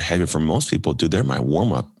things that are heavy for most people, dude, they're my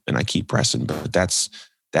warm up, and I keep pressing. But that's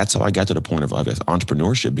how I got to the point of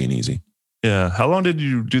entrepreneurship being easy. Yeah. How long did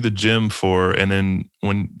you do the gym for? And then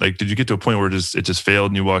did you get to a point where it just failed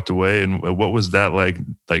and you walked away? And what was that like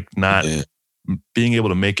not being able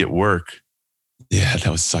to make it work? Yeah, that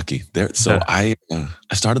was sucky. So I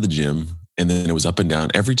started the gym, and then it was up and down.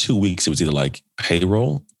 Every 2 weeks, it was either like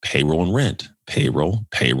payroll, and rent, payroll,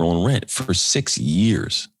 and rent for 6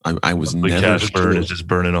 years. I was never. Cash burn is just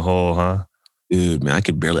burning a hole, huh? Dude, man,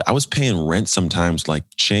 I was paying rent sometimes, like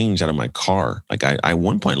change out of my car. Like I at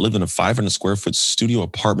one point lived in a 500 square foot studio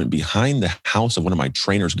apartment behind the house of one of my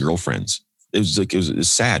trainer's girlfriends. It was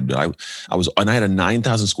sad, but I had a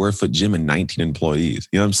 9,000 square foot gym and 19 employees.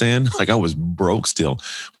 You know what I'm saying? Like I was broke still.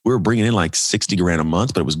 We were bringing in like 60 grand a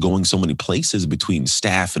month, but it was going so many places between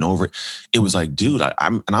staff and over it. It was like, dude,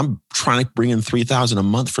 I'm trying to bring in 3,000 a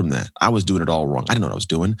month from that. I was doing it all wrong. I didn't know what I was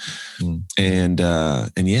doing. And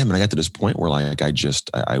yeah, man, I got to this point where like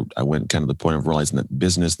I went kind of the point of realizing that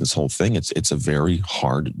business, this whole thing, it's a very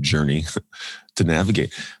hard journey to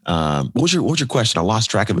navigate. What was your question? I lost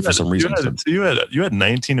track of it for some reason. You had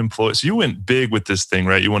 19 employees. So you went big with this thing,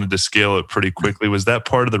 right? You wanted to scale it pretty quickly. Was that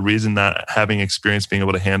part of the reason, not having experience, being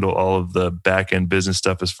able to handle all of the back end business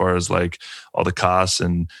stuff as far as like all the costs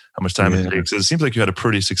and how much time it takes? It seems like you had a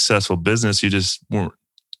pretty successful business. You just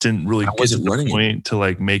didn't really get to the point to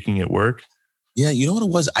like making it work. Yeah, you know what it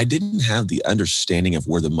was? I didn't have the understanding of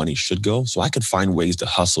where the money should go. So I could find ways to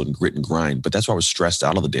hustle and grit and grind, but that's why I was stressed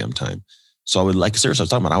out all the damn time. So I would seriously, I was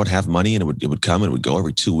talking about, I would have money and it would come and it would go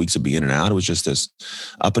every 2 weeks. It'd be in and out. It was just this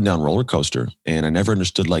up and down roller coaster. And I never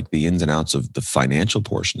understood like the ins and outs of the financial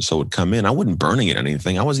portion. So it would come in. I wasn't burning it on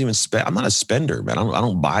anything. I wasn't even I'm not a spender, man. I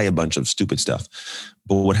don't buy a bunch of stupid stuff.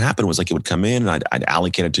 But what happened was like it would come in and I'd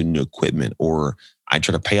allocate it to new equipment, or I'd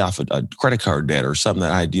try to pay off a credit card debt or something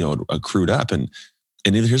that I'd, accrued up. And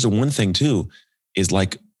here's the one thing too, is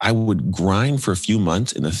like, I would grind for a few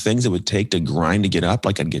months, and the things it would take to grind to get up,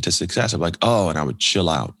 like I'd get to success. I'm like, and I would chill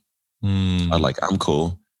out. I'm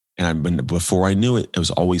cool. And before I knew it, it was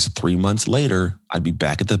always 3 months later, I'd be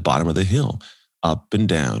back at the bottom of the hill, up and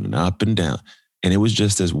down and up and down. And it was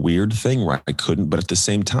just this weird thing where I couldn't, but at the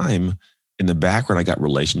same time, in the background, I got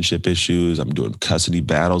relationship issues. I'm doing custody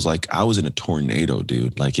battles. Like I was in a tornado,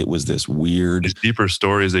 dude. Like it was this weird. These deeper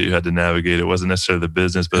stories that you had to navigate. It wasn't necessarily the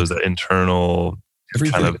business, but it was the internal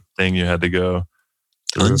kind of thing you had to go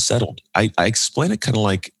through. Unsettled. I explain it kind of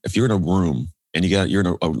like if you're in a room and you're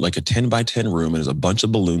in like a 10 by 10 room, and there's a bunch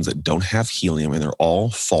of balloons that don't have helium and they're all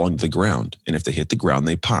falling to the ground. And if they hit the ground,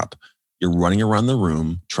 they pop. You're running around the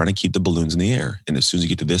room trying to keep the balloons in the air. And as soon as you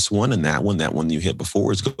get to this one and that one you hit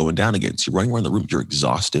before is going down again. So you're running around the room. You're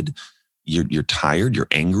exhausted. You're tired. You're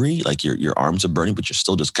angry. Like your arms are burning, but you're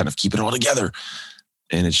still just kind of keeping it all together.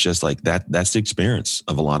 And it's just like that. That's the experience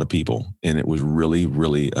of a lot of people. And it was really,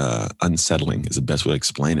 really unsettling is the best way to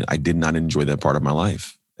explain it. I did not enjoy that part of my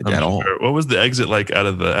life at all. What was the exit like out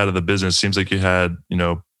of the business? Seems like you had,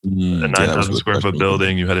 a 9,000 square foot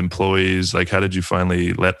building. You had employees. Like, how did you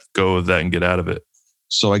finally let go of that and get out of it?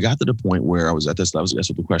 So I got to the point where I was at this. That's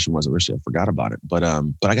what the question was. I wish I forgot about it. But I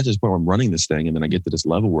got to this point where I'm running this thing, and then I get to this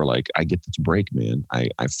level where like I get this break, man. I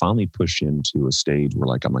finally push into a stage where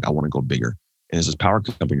I'm like, I want to go bigger. And there's this power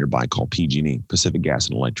company nearby called PG&E, Pacific Gas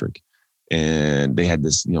and Electric. And they had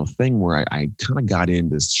this, thing where I kind of got in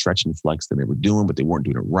this stretch and flex that they were doing, but they weren't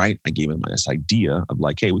doing it right. I gave them this idea of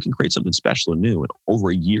like, hey, we can create something special and new. And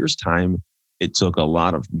over a year's time, it took a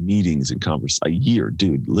lot of meetings and a year,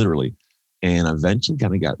 dude, literally. And eventually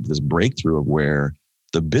kind of got this breakthrough of where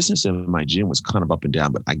the business in my gym was kind of up and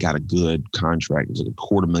down, but I got a good contract. It was like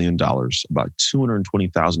 $250,000, about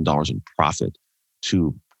 $220,000 in profit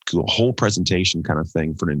to do a whole presentation kind of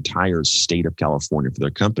thing for an entire state of California for their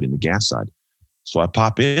company in the gas side. So I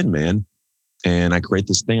pop in, man, and I create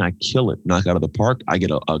this thing. I kill it, knock out of the park. I get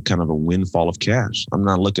a kind of a windfall of cash. I'm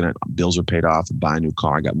not looking at bills are paid off, buy a new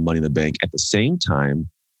car. I got money in the bank. At the same time,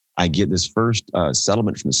 I get this first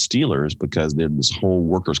settlement from the Steelers because they're this whole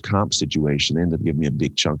workers' comp situation. They ended up giving me a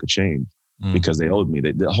big chunk of change. because they owed me.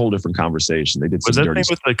 They did a whole different conversation. They did Was some that dirty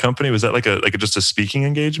thing with the company? Was that like just a speaking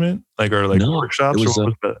engagement, or like No, workshops? it was, or what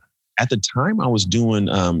was that? at the time I was doing,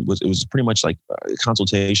 it was pretty much like a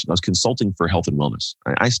consultation. I was consulting for health and wellness.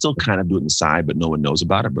 I still kind of do it on the side, but no one knows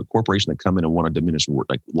about it. But corporations that come in and want to diminish work,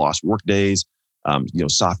 like lost work days,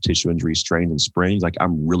 soft tissue injuries, strains and sprains. Like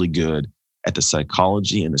I'm really good at the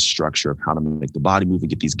psychology and the structure of how to make the body move and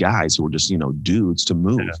get these guys who are just, dudes to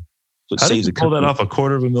move. Yeah. So it How did saves you pull that off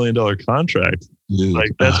 $250,000 contract? Dude,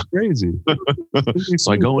 Like that's crazy.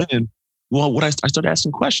 So I go in and, well, I started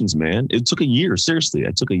asking questions, man. It took a year. Seriously,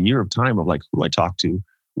 it took a year of time of like, who do I talk to?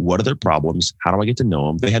 What are their problems? How do I get to know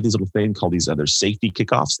them? They had these little things called these other safety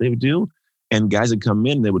kickoffs they would do. And guys would come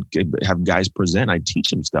in, they would have guys present. I'd teach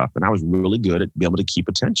them stuff. And I was really good at being able to keep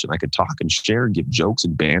attention. I could talk and share and give jokes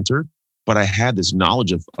and banter. But I had this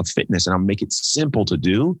knowledge of fitness and I'll make it simple to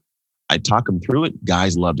do. I'd talk them through it.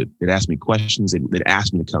 Guys loved it. They'd ask me questions. They'd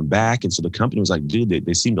ask me to come back. And so the company was like, dude,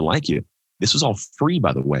 they seem to like you. This was all free,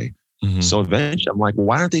 by the way. Mm-hmm. So eventually I'm like, well,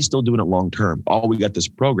 why aren't they still doing it long term? Oh, we got this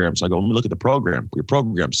program. So I go, let me look at the program. Your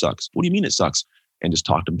program sucks. What do you mean it sucks? And just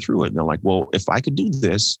talk them through it. And they're like, well, if I could do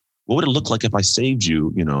this, what would it look like if I saved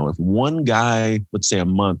you? If one guy, let's say a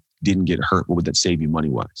month, didn't get hurt, what would that save you money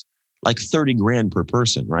wise? Like 30 grand per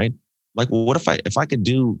person, right? Like, well, what if I could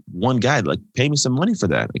do one guy, like pay me some money for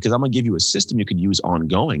that? Because I'm going to give you a system you could use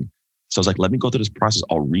ongoing. So I was like, let me go through this process.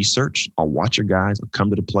 I'll research, I'll watch your guys, I'll come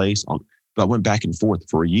to the place. But I went back and forth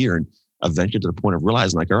for a year and eventually to the point of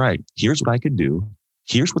realizing like, all right, here's what I could do.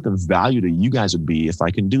 Here's what the value to you guys would be if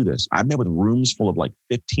I can do this. I met with rooms full of like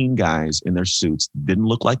 15 guys in their suits, didn't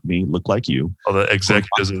look like me, looked like you. All the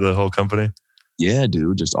executives of the whole company? Yeah,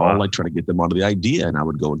 dude, just all like trying to get them onto the idea. And I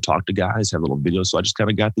would go and talk to guys, have little videos. So I just kind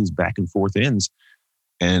of got these back and forth ends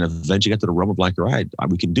and eventually got to the realm of like, all right,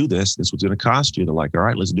 we can do this. This was going to cost you. They're like, all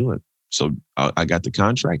right, let's do it. So I got the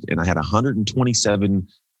contract and I had 127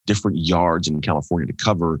 different yards in California to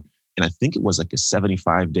cover. And I think it was like a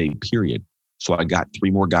 75-day period. So I got 3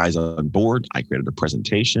 more guys on board. I created a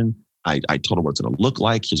presentation. I told them what it's going to look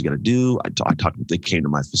like. Here's what you're going to do. I talked. They came to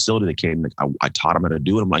my facility. They came. I taught them how to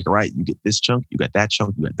do it. I'm like, all right, you get this chunk. You got that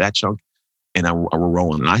chunk. You got that chunk. And I were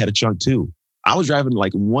rolling. And I had a chunk too. I was driving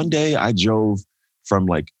like one day I drove from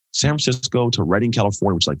like San Francisco to Redding,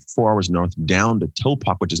 California, which is like 4 hours north, down to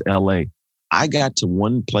Topop, which is LA. I got to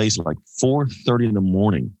one place like 4:30 in the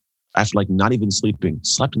morning after like not even sleeping,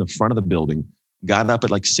 slept in the front of the building, got up at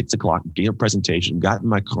like 6 o'clock, gave a presentation, got in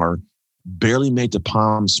my car, barely made it to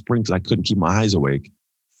Palm Springs because I couldn't keep my eyes awake.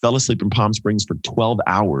 Fell asleep in Palm Springs for 12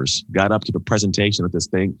 hours. Got up to the presentation of this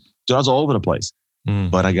thing. Dude, I was all over the place.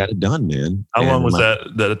 But I got it done, man. How long was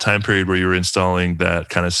that time period where you were installing that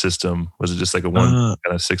kind of system? Was it just like a kind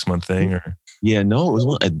of 6-month thing? Or? Yeah, no, it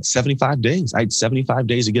was 75 days. I had 75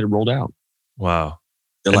 days to get it rolled out. Wow.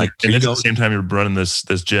 They're like, and it's at the same time you're running this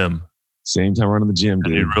gym. Same time running the gym,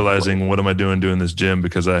 dude. And you're realizing, what am I doing this gym?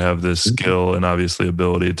 Because I have this skill and obviously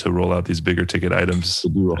ability to roll out these bigger ticket items. To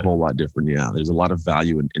do a whole lot different. Yeah. There's a lot of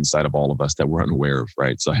value inside of all of us that we're unaware of,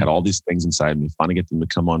 right? So I had all these things inside me, finally get them to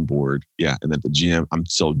come on board. Yeah. And at the gym, I'm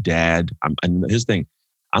so dad. And here's the thing.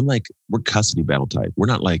 I'm like, we're custody battle type. We're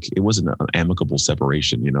not like, it wasn't an amicable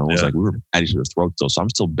separation, It was like we were at each other's throats. So I'm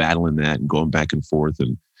still battling that and going back and forth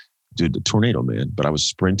and dude, the tornado, man. But I was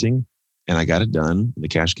sprinting and I got it done. The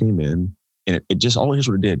cash came in. And it just, all here's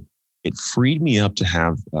what it did. It freed me up to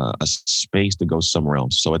have a space to go somewhere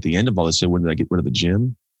else. So at the end of all this, when did I get rid of the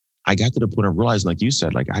gym? I got to the point of realizing, like you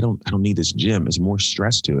said, like I don't need this gym. There's more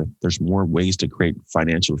stress to it. There's more ways to create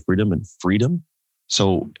financial freedom and freedom.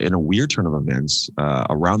 So in a weird turn of events,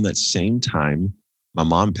 around that same time, my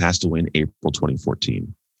mom passed away in April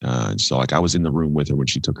 2014. And so like I was in the room with her when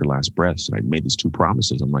she took her last breaths, and I made these 2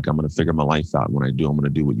 promises. I'm like, I'm going to figure my life out. And when I do, I'm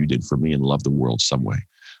going to do what you did for me and love the world some way.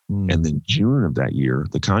 And then June of that year,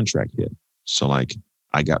 the contract hit. So like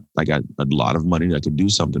I got a lot of money that I could do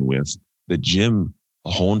something with. The gym,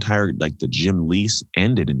 the gym lease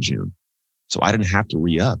ended in June. So I didn't have to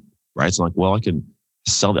re-up, right? So I'm like, well, I can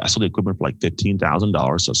sell that. I sold the equipment for like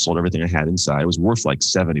 $15,000. So I sold everything I had inside. It was worth like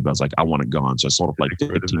 70, but I was like, I want it gone. So I sold it for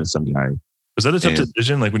like 15 to some guy. Was that a tough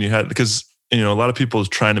decision? Like when you had, because a lot of people is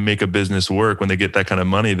trying to make a business work. When they get that kind of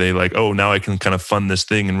money, they like, oh, now I can kind of fund this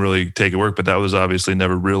thing and really take it work. But that was obviously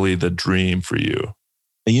never really the dream for you.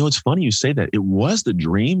 And it's funny you say that. It was the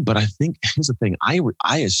dream, but I think here's the thing.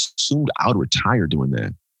 I assumed I would retire doing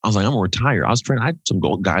that. I was like, I'm gonna retire. I had some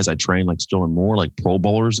guys I trained, like still in more like Pro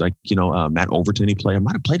Bowlers, like Matt Overton. I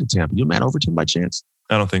might have played at Tampa. You know Matt Overton by chance?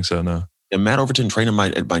 I don't think so. No. And Matt Overton trained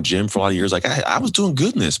at my gym for a lot of years. Like I was doing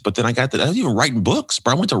good in this, but then I was even writing books,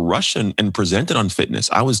 bro. I went to Russia and presented on fitness.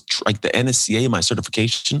 I was like the NSCA, my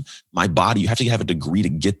certification, my body, you have to have a degree to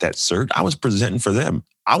get that cert. I was presenting for them.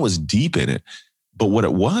 I was deep in it. But what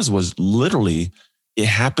it was literally, it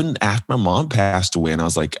happened after my mom passed away. And I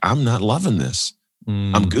was like, I'm not loving this.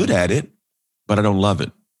 I'm good at it, but I don't love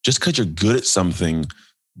it. Just because you're good at something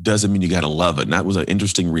doesn't mean you got to love it. And that was an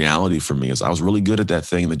interesting reality for me, is I was really good at that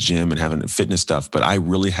thing in the gym and having fitness stuff, but I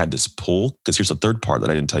really had this pull, because here's the third part that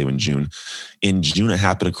I didn't tell you in June. In June, I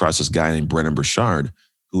happened across this guy named Brennan Burchard,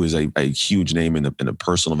 who is a huge name in the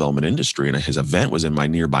personal development industry. And his event was in my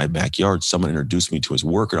nearby backyard. Someone introduced me to his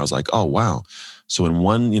work and I was like, oh, wow. So in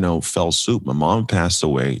one, fell swoop, my mom passed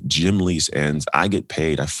away, gym lease ends, I get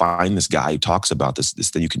paid. I find this guy who talks about this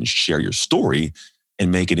thing, you can share your story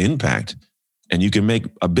and make an impact. And you can make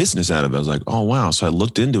a business out of it. I was like, oh, wow. So I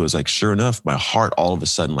looked into it. It was like, sure enough, my heart all of a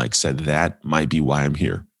sudden said, that might be why I'm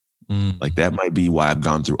here. Like, that might be why I've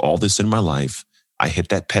gone through all this in my life. I hit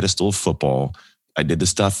that pedestal of football. I did the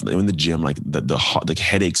stuff in the gym, like the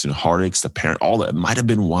headaches and heartaches, the parent, all that. It might have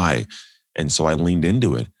been why. And so I leaned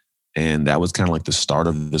into it. And that was kind of like the start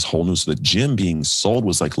of this whole new. So the gym being sold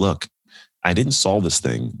was like, look, I didn't solve this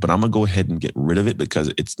thing, but I'm going to go ahead and get rid of it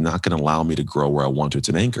because it's not going to allow me to grow where I want to. It's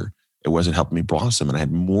an anchor. It wasn't helping me blossom. And I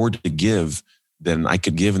had more to give than I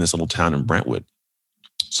could give in this little town in Brentwood.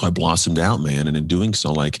 So I blossomed out, man. And in doing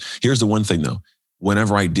so, here's the one thing though,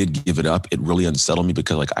 whenever I did give it up, it really unsettled me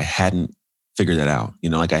because I hadn't figured that out.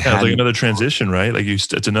 I had another transition, right?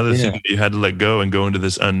 It's another thing that you had to let go and go into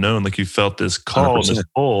this unknown. Like you felt this call, 100%. This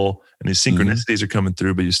pull, and these synchronicities are coming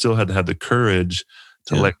through, but you still had to have the courage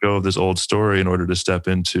to let go of this old story in order to step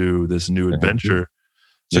into this new adventure.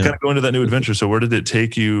 So kind of go into that new adventure. So where did it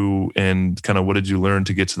take you, and kind of what did you learn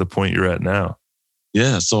to get to the point you're at now?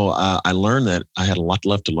 Yeah. So I learned that I had a lot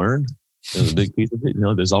left to learn. It was a big piece of it.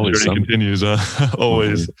 There's always something. Continues,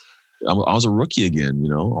 always. I was a rookie again,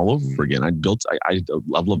 all over again. I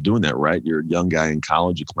love doing that, right? You're a young guy in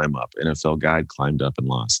college, you climb up. NFL guy, I climbed up and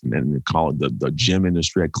lost. And then in college, the gym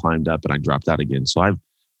industry, I climbed up and I dropped out again. So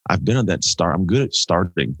I've been at that start. I'm good at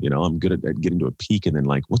starting, I'm good at getting to a peak and then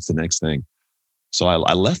what's the next thing? So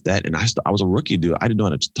I left that and I was a rookie, dude. I didn't know how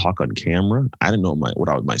to talk on camera. I didn't know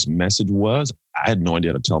what my message was. I had no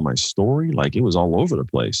idea how to tell my story. It was all over the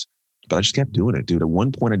place. But I just kept doing it, dude. At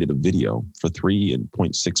one point, I did a video for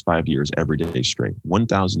 3.65 years every day straight,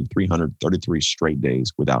 1,333 straight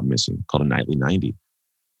days without missing, called a Nightly 90.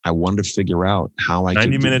 I wanted to figure out how I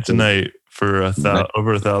 90 minutes a night for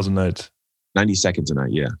over 1,000 nights. 90 seconds a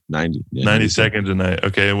night, yeah. 90 seconds a night.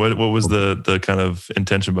 Okay. What was the kind of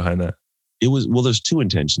intention behind that? It was, there's two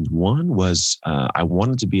intentions. One was I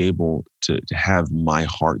wanted to be able to have my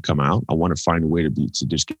heart come out. I want to find a way to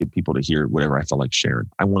just get people to hear whatever I felt like sharing.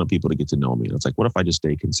 I wanted people to get to know me. And it's like, what if I just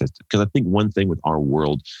stay consistent? Because I think one thing with our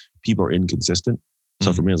world, people are inconsistent.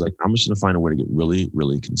 So for me, I was like, I'm just going to find a way to get really,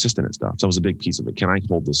 really consistent at stuff. So that was a big piece of it. Can I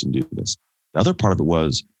hold this and do this? The other part of it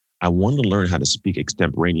was I wanted to learn how to speak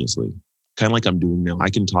extemporaneously, kind of like I'm doing now. I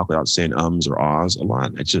can talk without saying ums or ahs a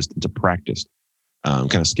lot. It's a practice.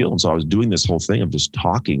 Kind of skill. And so I was doing this whole thing of just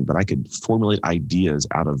talking, but I could formulate ideas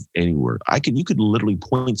out of anywhere. You could literally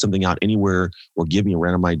point something out anywhere or give me a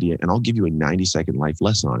random idea and I'll give you a 90-second life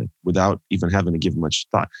lesson on it without even having to give much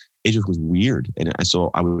thought. It just was weird. And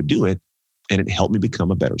so I would do it and it helped me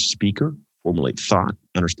become a better speaker, formulate thought,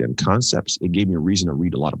 understand concepts. It gave me a reason to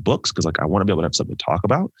read a lot of books because I want to be able to have something to talk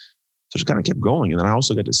about. So just kind of kept going. And then I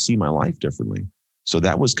also got to see my life differently. So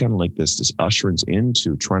that was kind of like this usherance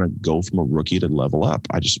into trying to go from a rookie to level up.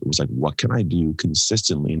 It was like, what can I do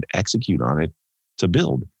consistently and execute on it to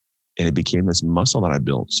build? And it became this muscle that I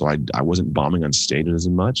built. So I wasn't bombing on stages as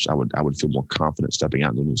much. I would feel more confident stepping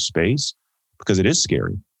out into a new space because it is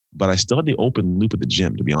scary. But I still had the open loop at the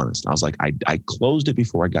gym, to be honest. I was like, I closed it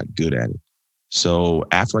before I got good at it. So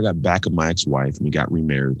after I got back with my ex-wife and we got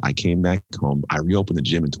remarried, I came back home. I reopened the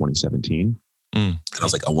gym in 2017. And I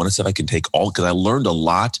was like, I want to see if I can take because I learned a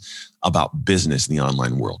lot about business in the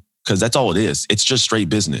online world because that's all it is. It's just straight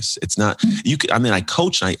business. It's not, I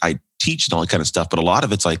coach and I teach and all that kind of stuff, but a lot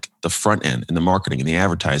of it's like the front end and the marketing and the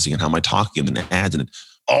advertising and how am I talking and the ads and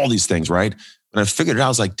all these things, right? And I figured it out. I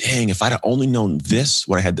was like, dang, if I'd only known this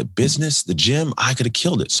when I had the business, the gym, I could have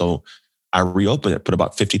killed it. So I reopened it, put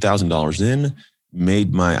about $50,000 in,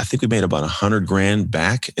 I think we made about $100,000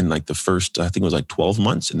 back in the first, I think it was 12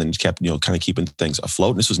 months. And then just kept, kind of keeping things afloat.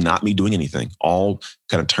 And this was not me doing anything, all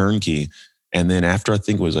kind of turnkey. And then after, I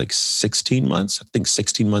think it was 16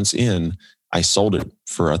 months in, I sold it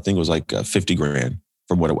for, I think it was $50,000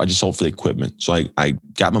 from what I just sold for the equipment. So I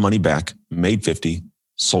got my money back, made 50,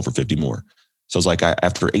 sold for 50 more. So it's like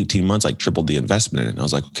after 18 months, I tripled the investment in it. And I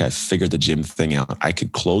was like, okay, I figured the gym thing out. I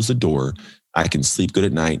could close the door. I can sleep good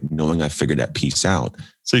at night knowing I figured that piece out.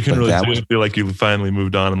 So you can really feel like you finally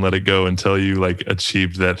moved on and let it go until you like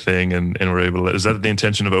achieved that thing and were able to, is that the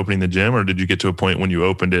intention of opening the gym, or did you get to a point when you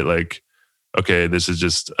opened it like, okay, this is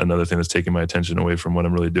just another thing that's taking my attention away from what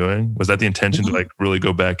I'm really doing? Was that the intention to like really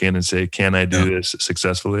go back in and say, can I do this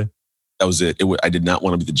successfully? That was it. I did not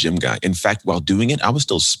want to be the gym guy. In fact, while doing it, I was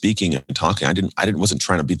still speaking and talking. I wasn't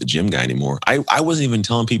trying to be the gym guy anymore. I wasn't even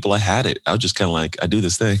telling people I had it. I was just kind of like, I do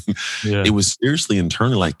this thing. Yeah. It was seriously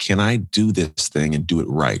internally like, can I do this thing and do it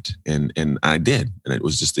right? And I did. And it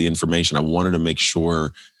was just the information. I wanted to make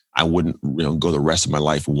sure I wouldn't, go the rest of my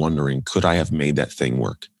life wondering, could I have made that thing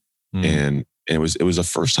work? And it was the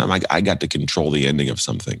first time I got to control the ending of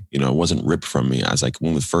something. It wasn't ripped from me. I was like,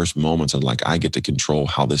 one of the first moments of like, I get to control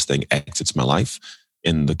how this thing exits my life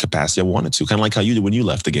in the capacity I wanted to. Kind of like how you did when you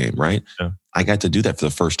left the game, right? Yeah. I got to do that for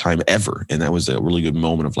the first time ever. And that was a really good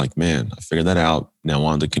moment of like, man, I figured that out. Now I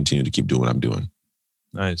wanted to continue to keep doing what I'm doing.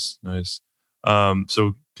 Nice.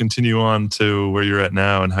 So continue on to where you're at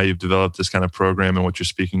now and how you've developed this kind of program and what you're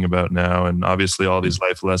speaking about now. And obviously all these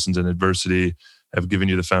life lessons and adversity have given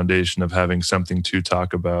you the foundation of having something to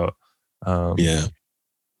talk about. There's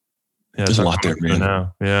a lot there, man.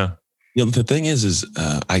 Now. Yeah. The thing is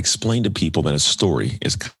I explain to people that a story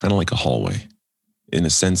is kind of like a hallway, in the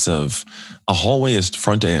sense of a hallway is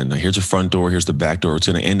front to end. Now, here's the front door, here's the back door. It's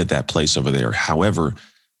going to end at that place over there. However,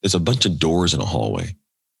 there's a bunch of doors in a hallway.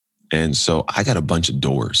 And so I got a bunch of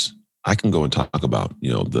doors. I can go and talk about,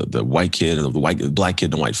 the white kid and the black kid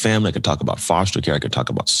in the white family. I could talk about foster care. I could talk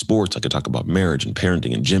about sports. I could talk about marriage and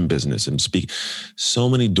parenting and gym business and speak. So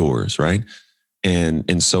many doors, right?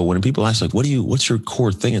 And so when people ask like, what's your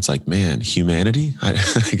core thing? It's like, man, humanity, I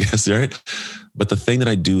guess, right? But the thing that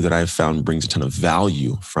I do that I've found brings a ton of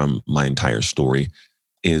value from my entire story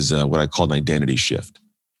is what I call an identity shift.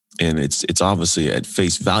 And it's obviously at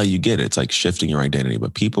face value, you get it. It's like shifting your identity.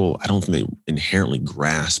 But people, I don't think they inherently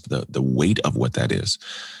grasp the weight of what that is.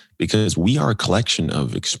 Because we are a collection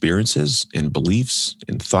of experiences and beliefs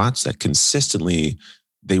and thoughts that consistently,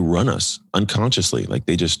 they run us unconsciously. Like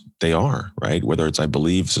they are, right? Whether it's I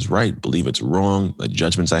believe this is right, believe it's wrong, the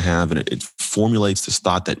judgments I have, and it formulates this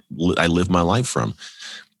thought that I live my life from.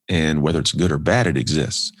 And whether it's good or bad, it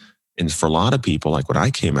exists. And for a lot of people, like when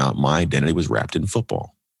I came out, my identity was wrapped in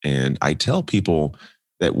football. And I tell people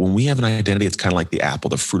that when we have an identity, it's kind of like the apple,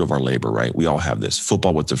 the fruit of our labor, right? We all have this.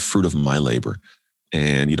 Football was the fruit of my labor.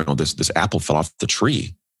 And, this apple fell off the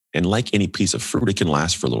tree. And like any piece of fruit, it can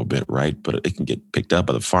last for a little bit, right? But it can get picked up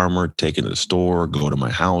by the farmer, taken to the store, go to my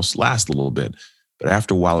house, last a little bit. But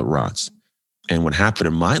after a while, it rots. And what happened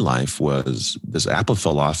in my life was this apple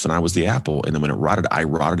fell off and I was the apple. And then when it rotted, I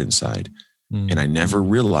rotted inside. And I never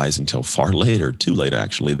realized until far later, too late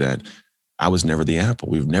actually, that I was never the apple.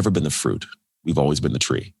 We've never been the fruit. We've always been the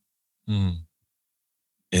tree.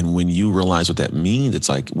 And when you realize what that means, it's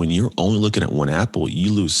like when you're only looking at one apple,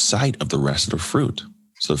 you lose sight of the rest of the fruit.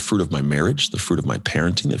 So the fruit of my marriage, the fruit of my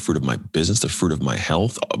parenting, the fruit of my business, the fruit of my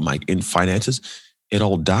health, my finances, it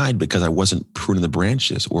all died because I wasn't pruning the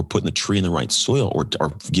branches or putting the tree in the right soil or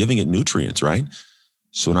giving it nutrients, right?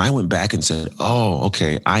 So when I went back and said, oh,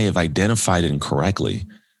 okay, I have identified it incorrectly.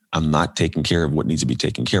 I'm not taking care of what needs to be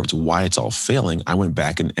taken care of. It's why it's all failing. I went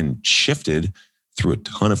back and shifted through a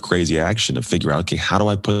ton of crazy action to figure out, okay, how do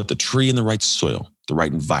I put the tree in the right soil, the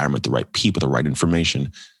right environment, the right people, the right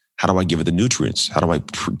information? How do I give it the nutrients? How do I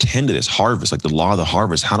tend to this harvest, like the law of the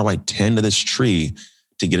harvest? How do I tend to this tree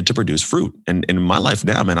to get it to produce fruit? And in my life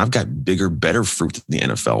now, man, I've got bigger, better fruit than the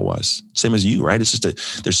NFL was. Same as you, right? It's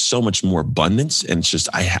just there's so much more abundance. And it's just,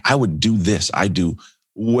 I would do this. I do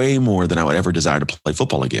way more than I would ever desire to play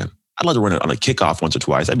football again. I'd love to run it on a kickoff once or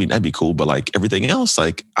twice. I mean, that'd be cool. But like everything else,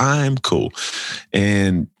 like I'm cool.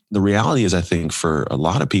 And the reality is, I think for a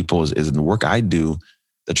lot of people is in the work I do,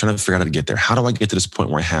 they're trying to figure out how to get there. How do I get to this point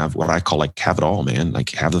where I have what I call like have it all, man? Like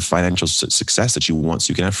have the financial success that you want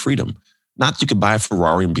so you can have freedom. Not that you can buy a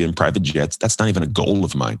Ferrari and be in private jets. That's not even a goal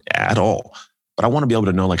of mine at all. But I want to be able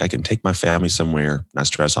to know like I can take my family somewhere, not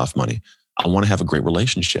stress off money. I want to have a great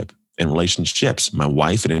relationship. And relationships, my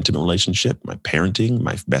wife, an intimate relationship, my parenting,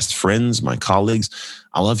 my best friends, my colleagues.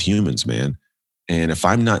 I love humans, man. And if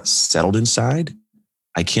I'm not settled inside,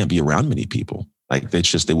 I can't be around many people. Like it's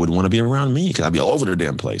just, they wouldn't want to be around me because I'd be all over their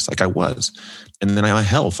damn place like I was. And then my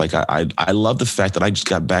health, like I love the fact that I just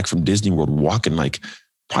got back from Disney World walking like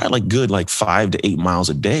probably like good, like 5 to 8 miles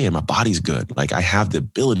a day and my body's good. Like I have the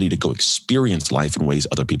ability to go experience life in ways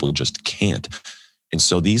other people just can't. And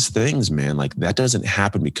so these things, man, like that doesn't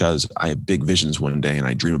happen because I have big visions one day and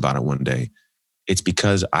I dream about it one day. It's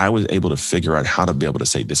because I was able to figure out how to be able to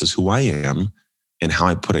say, this is who I am, and how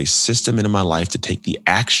I put a system into my life to take the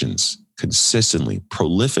actions consistently,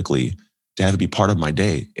 prolifically, to have it be part of my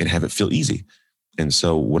day and have it feel easy. And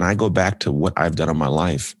so when I go back to what I've done in my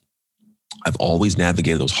life, I've always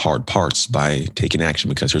navigated those hard parts by taking action,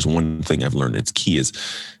 because there's one thing I've learned. It's key is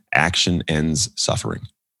action ends suffering.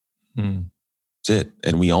 Hmm. That's it.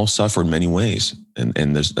 And we all suffer in many ways.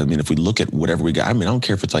 And there's, I mean, if we look at whatever we got, I mean, I don't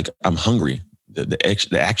care if it's like, I'm hungry, the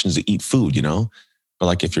actions to eat food, but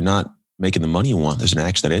like, if you're not making the money you want, there's an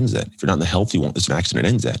action that ends that. If you're not in the health you want, there's an action that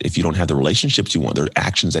ends that. If you don't have the relationships you want, there are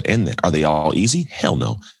actions that end that. Are they all easy? Hell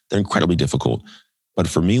no. They're incredibly difficult. But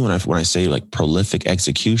for me, when I say like prolific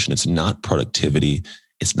execution, it's not productivity.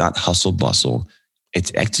 It's not hustle bustle.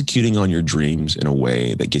 It's executing on your dreams in a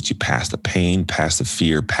way that gets you past the pain, past the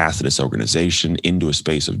fear, past the disorganization, into a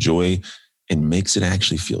space of joy, and makes it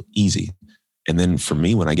actually feel easy. And then for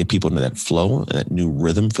me, when I get people into that flow, that new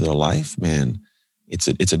rhythm for their life, man, it's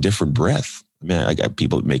a different breath. Man, I got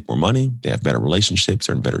people that make more money. They have better relationships.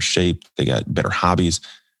 They're in better shape. They got better hobbies.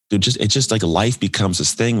 It's just like life becomes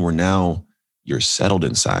this thing where now you're settled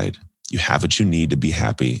inside. You have what you need to be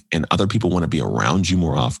happy, and other people want to be around you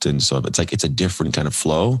more often. So it's a different kind of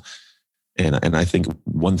flow. And I think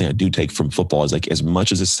one thing I do take from football is, like, as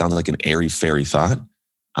much as it sounds like an airy fairy thought,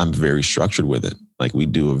 I'm very structured with it. Like, we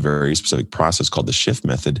do a very specific process called the shift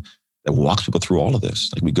method that walks people through all of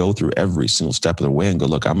this. Like, we go through every single step of the way and go,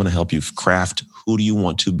 look, I'm going to help you craft who do you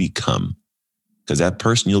want to become? Because that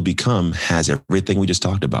person you'll become has everything we just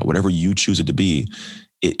talked about. Whatever you choose it to be,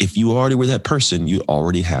 if you already were that person, you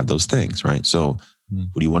already have those things, right? So who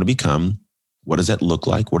do you want to become? What does that look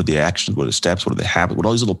like? What are the actions? What are the steps? What are the habits? What are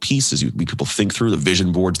all these little pieces people think through, the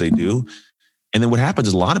vision boards they do? And then what happens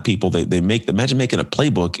is a lot of people, they imagine making a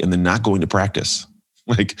playbook and then not going to practice,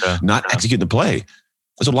 not executing the play.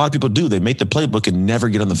 That's what a lot of people do. They make the playbook and never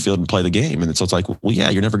get on the field and play the game. And so it's like, well,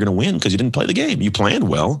 yeah, you're never going to win because you didn't play the game. You planned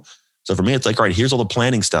well. So for me, it's like, all right, here's all the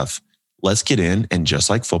planning stuff. Let's get in. And just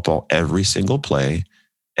like football, every single play,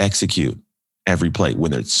 execute every play.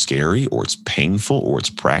 When it's scary or it's painful or it's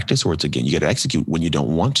practice or it's, again, you got to execute when you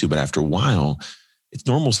don't want to. But after a while, it's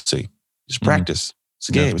normalcy. Just practice. It's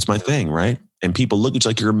a game. Yeah. It's my thing, right? And people look at you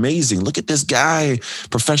like, you're amazing. Look at this guy,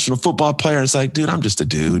 professional football player. It's like, dude, I'm just a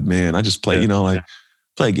dude, man. I just play,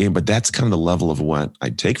 play a game. But that's kind of the level of what I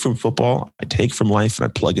take from football, I take from life, and I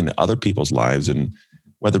plug into other people's lives. And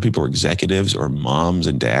whether people are executives or moms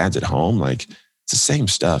and dads at home, like, it's the same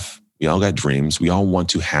stuff. We all got dreams. We all want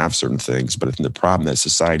to have certain things. But I think the problem that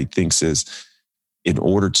society thinks is, in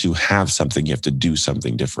order to have something, you have to do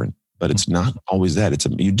something different. But it's not always that.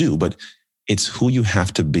 You do, but it's who you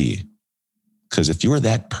have to be. Because if you were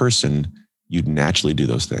that person, you'd naturally do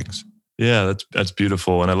those things. Yeah, that's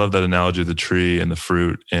beautiful. And I love that analogy of the tree and the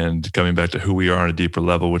fruit, and coming back to who we are on a deeper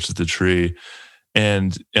level, which is the tree.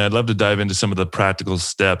 And I'd love to dive into some of the practical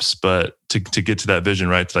steps, but to get to that vision,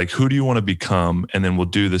 right? Like, who do you want to become? And then we'll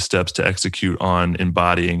do the steps to execute on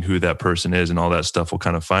embodying who that person is, and all that stuff will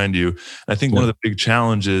kind of find you. And I think one of the big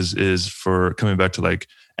challenges is, for coming back to like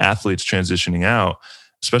athletes transitioning out,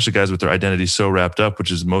 especially guys with their identity so wrapped up,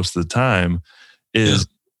 which is most of the time, is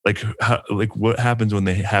like what happens when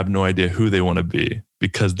they have no idea who they want to be,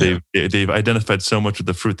 because they've identified so much with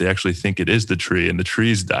the fruit, they actually think it is the tree, and the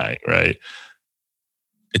tree's dying, right?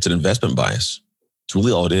 It's an investment bias. It's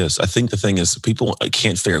really all it is. I think the thing is, people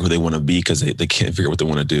can't figure out who they want to be because they can't figure out what they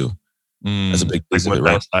want to do. That's a big piece of it,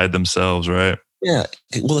 right? Outside themselves, right? Yeah.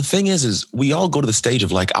 Well, the thing is we all go to the stage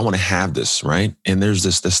of like, I want to have this, right? And there's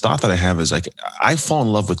this thought that I have is like, I fall in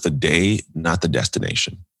love with the day, not the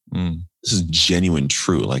destination. This is genuine,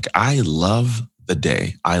 true. Like, I love the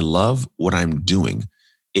day. I love what I'm doing.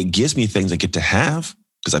 It gives me things I get to have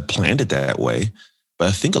because I planned it that way. But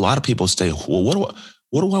I think a lot of people say, well,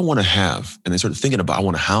 what do I want to have? And they start thinking about, I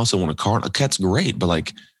want a house, I want a car. Okay, that's great. But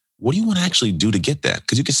like, what do you want to actually do to get that?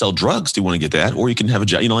 Because you can sell drugs to want to get that, or you can have a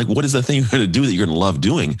job. Like, what is the thing you're going to do that you're going to love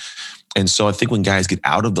doing? And so I think when guys get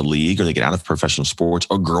out of the league, or they get out of professional sports,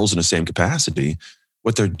 or girls in the same capacity,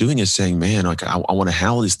 what they're doing is saying, man, like, I want to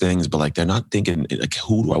have all these things, but like, they're not thinking, like,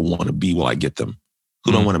 who do I want to be while I get them?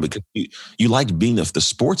 Who do I want to be? You liked being the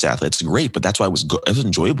sports athlete. It's great, but that's why it was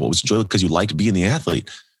enjoyable. It was enjoyable because you liked being the athlete.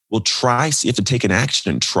 Well, you have to take an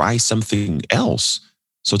action and try something else.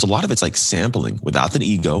 So it's a lot of it's like sampling without the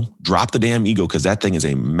ego. Drop the damn ego, because that thing is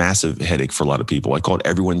a massive headache for a lot of people. I call it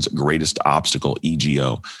everyone's greatest obstacle,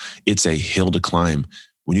 EGO. It's a hill to climb.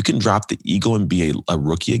 When you can drop the ego and be a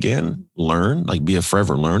rookie again, learn, like be a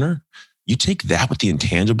forever learner, you take that with the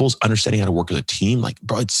intangibles, understanding how to work as a team. Like,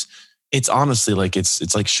 bro, it's honestly like,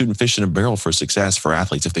 it's like shooting fish in a barrel for success for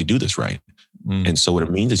athletes if they do this right. And so what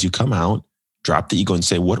it means is you come out drop the ego and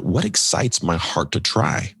say, what excites my heart to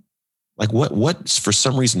try? Like what for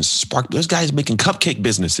some reason sparked, those guys making cupcake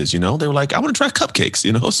businesses, they were like, I want to try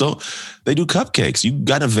cupcakes, so they do cupcakes. You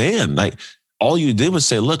got a van. Like all you did was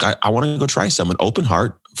say, look, I want to go try something, open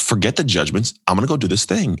heart, forget the judgments. I'm going to go do this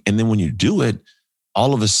thing. And then when you do it,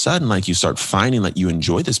 all of a sudden, like you start finding that you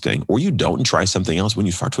enjoy this thing, or you don't and try something else. When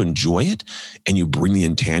you start to enjoy it and you bring the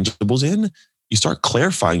intangibles in, you start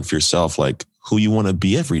clarifying for yourself, like who you want to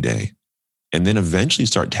be every day. And then eventually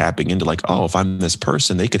start tapping into like, oh, if I'm this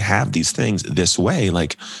person, they could have these things this way.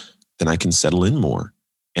 Like, then I can settle in more.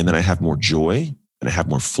 And then I have more joy and I have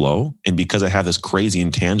more flow. And because I have this crazy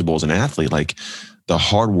intangible as an athlete, like the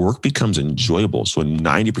hard work becomes enjoyable. So when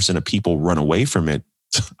 90% of people run away from it,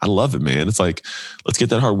 I love it, man. It's like, let's get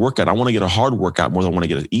that hard workout. I want to get a hard workout more than I want to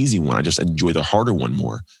get an easy one. I just enjoy the harder one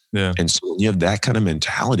more. Yeah. And so when you have that kind of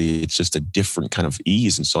mentality, it's just a different kind of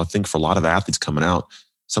ease. And so I think for a lot of athletes coming out,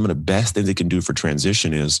 some of the best things they can do for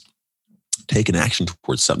transition is take an action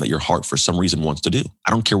towards something that your heart for some reason wants to do.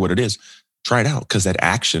 I don't care what it is. Try it out, because that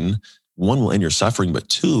action, one, will end your suffering, but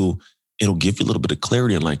two, it'll give you a little bit of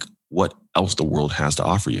clarity on like what else the world has to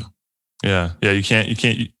offer you. Yeah. Yeah.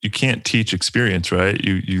 You can't teach experience, right?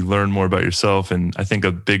 You learn more about yourself. And I think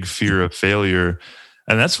a big fear of failure,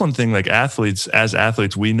 and that's one thing, like as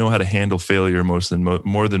athletes, we know how to handle failure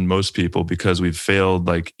more than most people, because we've failed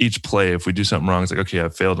like each play. If we do something wrong, it's like, okay,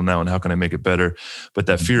 I've failed now, and how can I make it better? But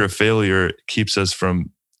that fear of failure keeps us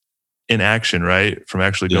from inaction, right? From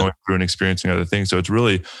actually going through and experiencing other things. So it's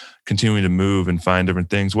really continuing to move and find different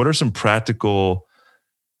things. What are some practical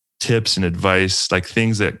tips and advice, like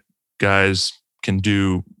things that guys can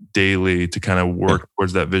do daily to kind of work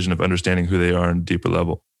towards that vision of understanding who they are on a deeper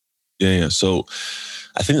level? Yeah. So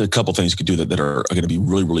I think there's a couple things you could do that are going to be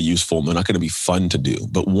really, really useful, and they're not going to be fun to do.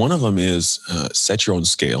 But one of them is set your own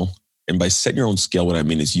scale. And by setting your own scale, what I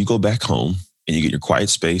mean is you go back home and you get your quiet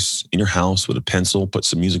space in your house with a pencil, put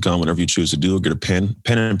some music on, whatever you choose to do, or get a pen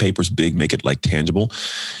and paper's big, make it like tangible.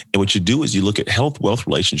 And what you do is you look at health, wealth,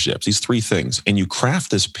 relationships, these three things, and you craft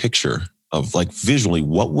this picture of like visually,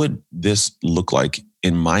 what would this look like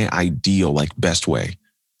in my ideal, like best way?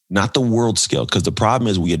 Not the world scale, because the problem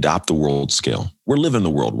is we adopt the world scale. We're living in the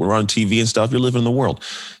world. We're on TV and stuff. You're living in the world.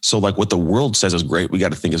 So like what the world says is great, we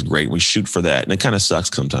got to think is great. We shoot for that. And it kind of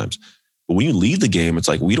sucks sometimes. But when you leave the game, it's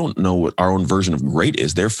like we don't know what our own version of great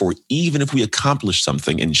is. Therefore, even if we accomplish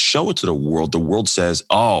something and show it to the world says,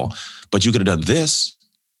 oh, but you could have done this.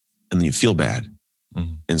 And then you feel bad.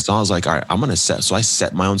 Mm-hmm. And so I was like, all right, so I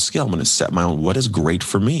set my own scale. I'm going to set my own, what is great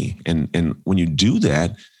for me? And when you do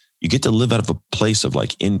that, you get to live out of a place of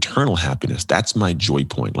like internal happiness. That's my joy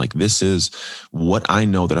point. Like this is what I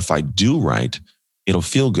know that if I do right, it'll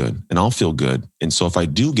feel good and I'll feel good. And so if I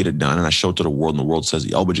do get it done and I show it to the world and the world says,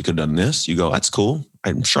 oh, but you could have done this. You go, that's cool.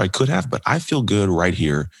 I'm sure I could have, but I feel good right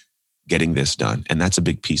here getting this done. And that's a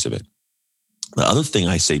big piece of it. The other thing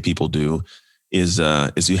I say people do is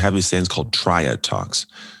you have these things called triad talks.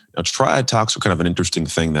 Now, triad talks are kind of an interesting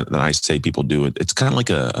thing that I say people do. It's kind of like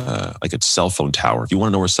a cell phone tower. If you want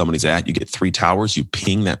to know where somebody's at, you get 3 towers, you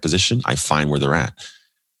ping that position, I find where they're at.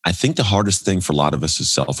 I think the hardest thing for a lot of us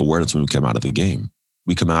is self-awareness when we come out of the game.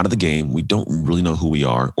 We come out of the game, we don't really know who we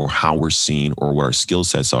are or how we're seen or what our skill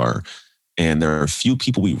sets are. And there are a few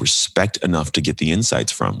people we respect enough to get the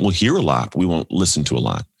insights from. We'll hear a lot, but we won't listen to a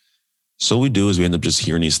lot. So what we do is we end up just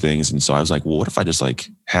hearing these things. And so I was like, well, what if I just like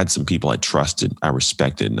had some people I trusted, I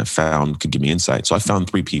respected, and I found could give me insight. So I found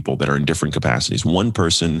 3 people that are in different capacities. One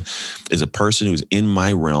person is a person who's in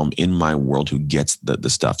my realm, in my world, who gets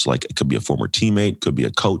the stuff. So like it could be a former teammate, could be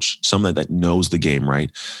a coach, someone that knows the game,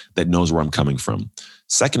 right? That knows where I'm coming from.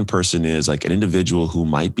 Second person is like an individual who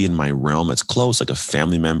might be in my realm that's close, like a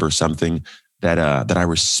family member, something that I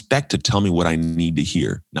respect to tell me what I need to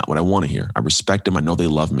hear, not what I want to hear. I respect them. I know they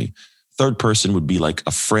love me. Third person would be like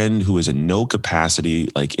a friend who is in no capacity,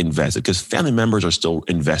 like invested, because family members are still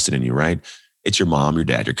invested in you, right? It's your mom, your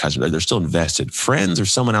dad, your cousin, they're still invested. Friends or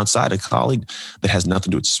someone outside, a colleague that has nothing to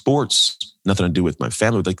do with sports, nothing to do with my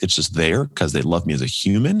family, like it's just there because they love me as a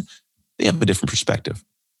human. They have a different perspective.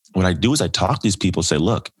 What I do is I talk to these people, say,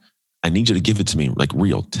 look, I need you to give it to me, like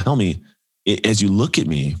real. Tell me, as you look at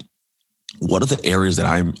me, what are the areas that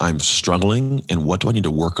I'm struggling and what do I need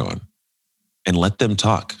to work on? And let them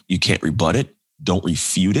talk. You can't rebut it. Don't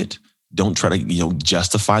refute it. Don't try to,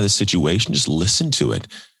 justify the situation. Just listen to it.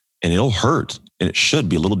 And it'll hurt. And it should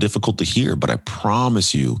be a little difficult to hear. But I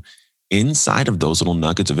promise you, inside of those little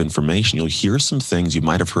nuggets of information, you'll hear some things you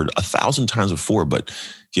might have heard 1,000 times before. But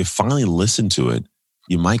if you finally listen to it,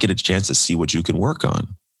 you might get a chance to see what you can work on.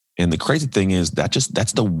 And the crazy thing is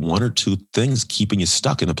that's the 1 or 2 things keeping you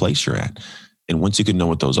stuck in the place you're at. And once you can know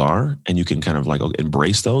what those are and you can kind of like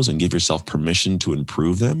embrace those and give yourself permission to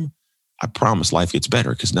improve them, I promise life gets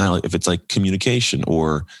better. Because now if it's like communication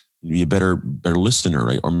or be a better listener,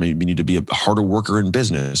 right? Or maybe you need to be a harder worker in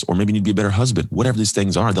business, or maybe you need to be a better husband, whatever these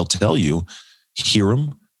things are, they'll tell you, hear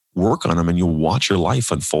them, work on them, and you'll watch your life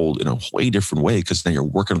unfold in a way different way because now you're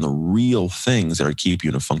working on the real things that are keeping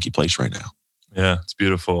you in a funky place right now. Yeah, it's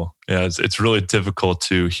beautiful. Yeah, it's really difficult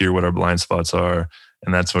to hear what our blind spots are.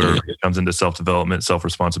 And that's where it comes into self-development,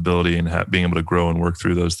 self-responsibility, and being able to grow and work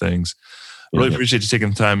through those things. Really appreciate you taking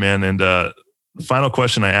the time, man. And the final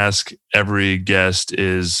question I ask every guest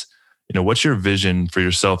is, what's your vision for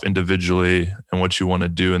yourself individually and what you want to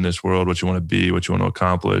do in this world, what you want to be, what you want to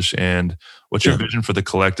accomplish, and what's your vision for the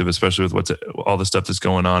collective, especially with all the stuff that's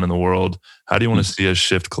going on in the world? How do you want to see us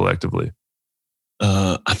shift collectively?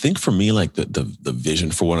 I think for me, like the vision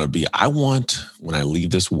for what I'd be, I want when I leave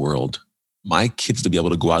this world, my kids to be able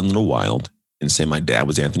to go out in the wild and say my dad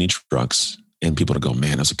was Anthony Trucks, and people to go,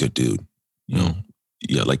 man, that's a good dude.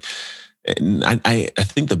 Like, and I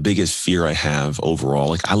think the biggest fear I have overall,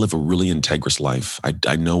 like I live a really integrous life.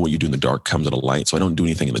 I know what you do in the dark comes to the light, so I don't do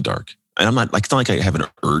anything in the dark. And I'm not like, it's not like I have an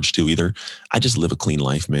urge to either. I just live a clean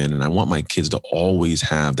life, man. And I want my kids to always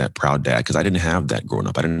have that proud dad, because I didn't have that growing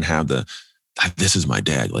up. I didn't have this is my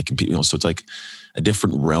dad. Like, so it's like a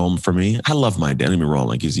different realm for me. I love my dad. Don't get me wrong.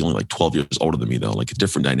 Like, he's only like 12 years older than me though. Like a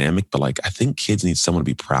different dynamic, but like, I think kids need someone to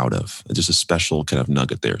be proud of. It's just a special kind of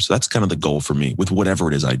nugget there. So that's kind of the goal for me with whatever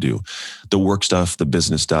it is I do. The work stuff, the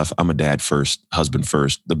business stuff, I'm a dad first, husband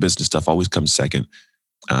first. The business stuff always comes second.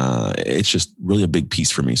 It's just really a big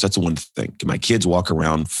piece for me. So that's the one thing. My kids walk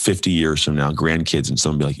around 50 years from now, grandkids, and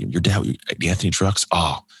someone be like, your dad, Anthony Trucks?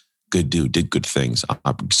 Oh, good dude, did good things.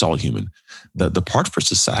 Solid human. The part for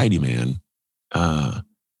society, man,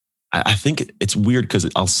 I think it's weird because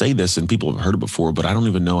I'll say this and people have heard it before, but I don't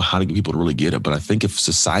even know how to get people to really get it. But I think if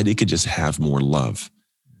society could just have more love,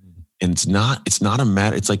 and it's not a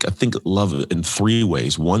matter, it's like, I think love in three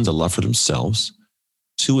ways. One's a love for themselves.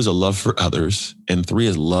 Two is a love for others. And three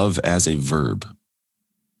is love as a verb.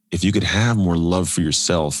 If you could have more love for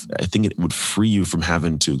yourself, I think it would free you from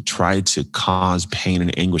having to try to cause pain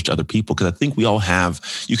and anguish to other people. Because I think we all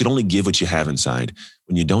you can only give what you have inside.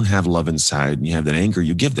 When you don't have love inside and you have that anger,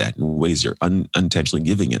 you give that in ways you're unintentionally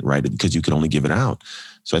giving it, right? Because you can only give it out.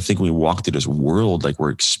 So I think when we walk through this world, like we're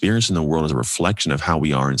experiencing the world as a reflection of how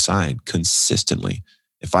we are inside consistently.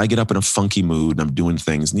 If I get up in a funky mood and I'm doing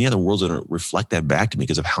things, and the world's going to reflect that back to me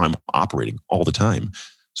because of how I'm operating all the time.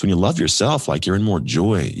 So when you love yourself, like you're in more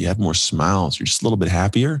joy, you have more smiles, you're just a little bit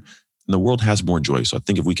happier, and the world has more joy. So I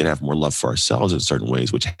think if we could have more love for ourselves in certain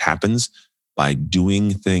ways, which happens by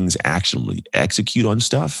doing things actionably, execute on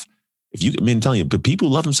stuff. I'm telling you, but people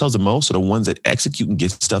who love themselves the most are the ones that execute and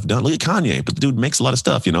get stuff done. Look at Kanye, but the dude makes a lot of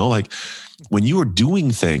stuff, like when you are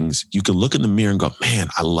doing things, you can look in the mirror and go, man,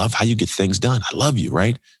 I love how you get things done. I love you,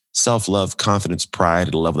 right? Self-love, confidence, pride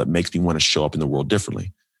at a level that makes me want to show up in the world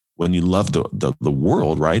differently. When you love the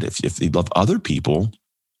world, right? If you love other people,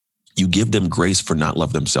 you give them grace for not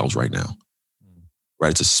love themselves right now.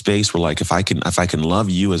 Right? It's a space where like, if I can love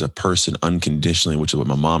you as a person unconditionally, which is what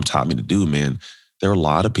my mom taught me to do, man, there are a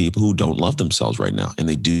lot of people who don't love themselves right now. And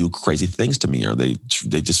they do crazy things to me, or they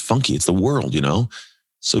just funky. It's the world,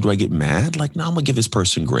 So do I get mad? Like, no, I'm gonna give this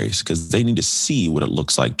person grace because they need to see what it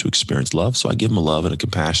looks like to experience love. So I give them a love and a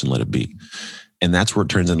compassion, let it be. And that's where it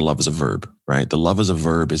turns into love as a verb, right? The love as a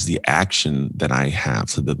verb is the action that I have.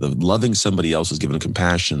 So the loving somebody else is giving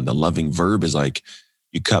compassion. The loving verb is like,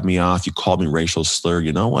 you cut me off, you called me racial slur.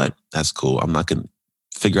 You know what? That's cool. I'm not going to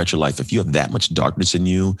figure out your life. If you have that much darkness in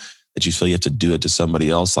you that you feel you have to do it to somebody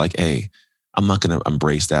else, like, hey, I'm not going to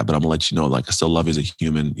embrace that, but I'm going to let you know, like, I still love you as a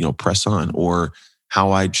human, press on. Or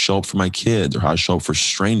how I show up for my kids, or how I show up for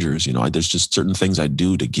strangers. There's just certain things I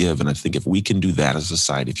do to give. And I think if we can do that as a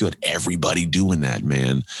society, if you had everybody doing that,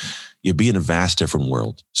 man, you'd be in a vast different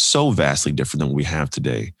world, so vastly different than what we have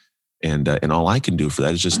today. And all I can do for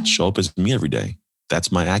that is just show up as me every day. That's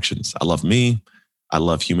my actions. I love me. I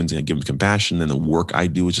love humans and I give them compassion. And the work I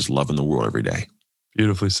do is just loving the world every day.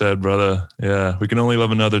 Beautifully said, brother. Yeah. We can only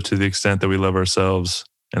love another to the extent that we love ourselves.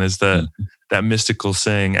 And it's that mystical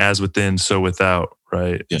saying, as within, so without,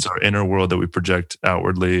 right? Yeah. It's our inner world that we project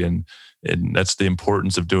outwardly. And that's the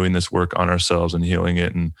importance of doing this work on ourselves and healing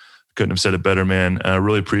it. And couldn't have said it better, man. I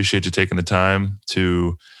really appreciate you taking the time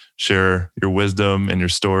to share your wisdom and your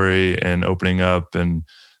story and opening up and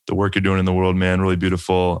the work you're doing in the world, man. Really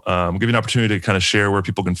beautiful. I'll give you an opportunity to kind of share where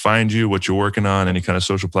people can find you, what you're working on, any kind of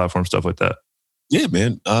social platform, stuff like that. Yeah,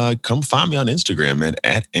 man. Come find me on Instagram, man,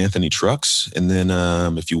 at Anthony Trucks. And then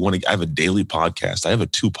if you want to, I have a daily podcast. I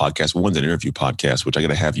have 2 podcasts. One's an interview podcast, which I got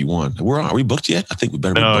to have you on. Are we booked yet? I think we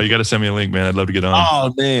better be No, booked. you got to send me a link, man. I'd love to get on.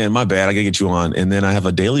 Oh, man, my bad. I got to get you on. And then I have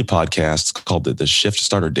a daily podcast called the Shift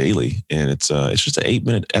Starter Daily. And it's just an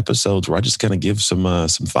 8-minute episodes where I just kind of give some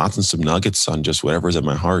thoughts and some nuggets on just whatever's at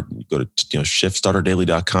my heart. You go to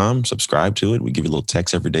shiftstarterdaily.com, subscribe to it. We give you a little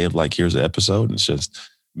text every day of like, here's the episode. And it's just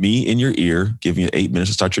me in your ear, giving you 8 minutes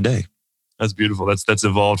to start your day. That's beautiful. That's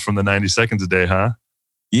evolved from the 90 seconds a day, huh?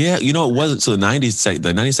 Yeah, it wasn't. So the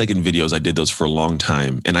 90-second videos, I did those for a long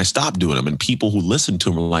time, and I stopped doing them. And people who listened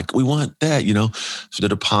to them were like, "We want that," So I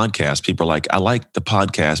did a podcast. People are like, "I like the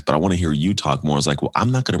podcast, but I want to hear you talk more." I was like, "Well,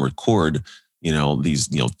 I'm not going to record." These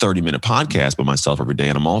 30-minute podcasts by myself every day.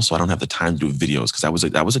 And I don't have the time to do videos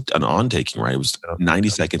because that was an on-taking, right? It was 90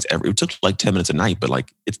 seconds it took like 10 minutes a night, but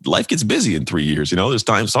like life gets busy in 3 years, there's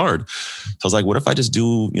time's hard. So I was like, what if I just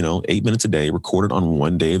do, 8 minutes a day, record it on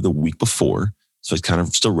one day of the week before. So it's kind of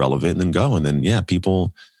still relevant and then go. And then,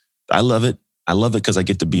 people, I love it. I love it because I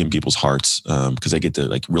get to be in people's hearts because I get to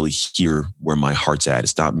like really hear where my heart's at.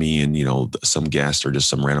 It's not me and, some guest or just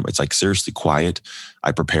some random, it's like seriously quiet.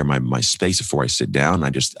 I prepare my space before I sit down.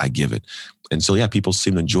 I give it. And so, people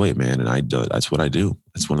seem to enjoy it, man. And that's what I do.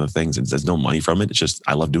 That's one of the things. And there's no money from it. It's just,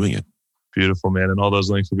 I love doing it. Beautiful, man. And all those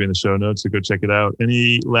links will be in the show notes. So go check it out.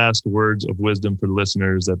 Any last words of wisdom for the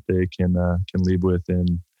listeners that they can leave with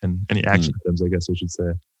and any action items, I guess I should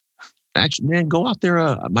say. Actually, man, go out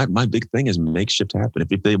there. My big thing is make shift happen.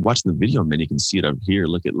 If they watch the video, man, you can see it up here.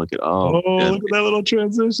 Look at. Look at that little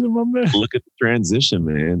transition, my man. Look at the transition,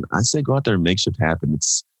 man. I say go out there and make shift happen.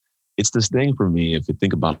 It's this thing for me. If you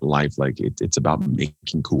think about life, like it's about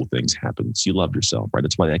making cool things happen. So you love yourself, right?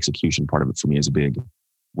 That's why the execution part of it for me is big.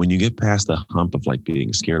 When you get past the hump of like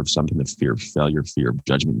being scared of something, the fear of failure, fear of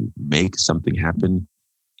judgment, you make something happen.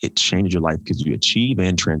 It changes your life because you achieve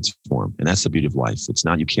and transform. And that's the beauty of life. It's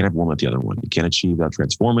not, you can't have one without the other one. You can't achieve without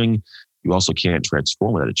transforming. You also can't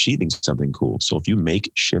transform without achieving something cool. So if you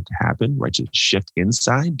make shift happen, right, to shift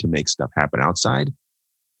inside to make stuff happen outside,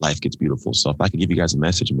 life gets beautiful. So if I could give you guys a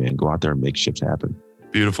message, man, go out there and make shift happen.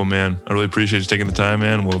 Beautiful, man. I really appreciate you taking the time,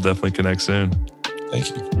 man. We'll definitely connect soon. Thank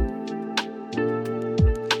you.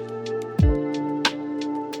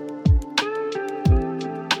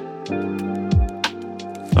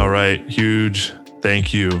 All right. Huge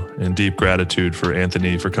thank you and deep gratitude for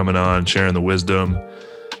Anthony for coming on, sharing the wisdom.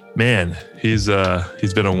 Man, he's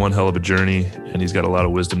been on one hell of a journey and he's got a lot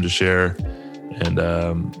of wisdom to share.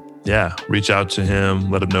 And reach out to him.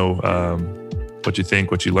 Let him know what you think,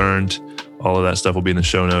 what you learned. All of that stuff will be in the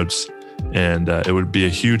show notes. And it would be a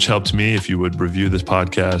huge help to me if you would review this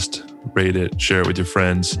podcast, rate it, share it with your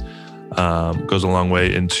friends. Goes a long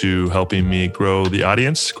way into helping me grow the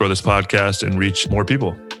audience, grow this podcast, and reach more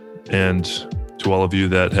people. And to all of you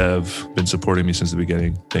that have been supporting me since the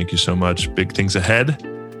beginning, thank you so much. Big things ahead.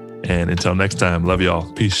 And until next time, love y'all.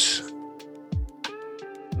 Peace.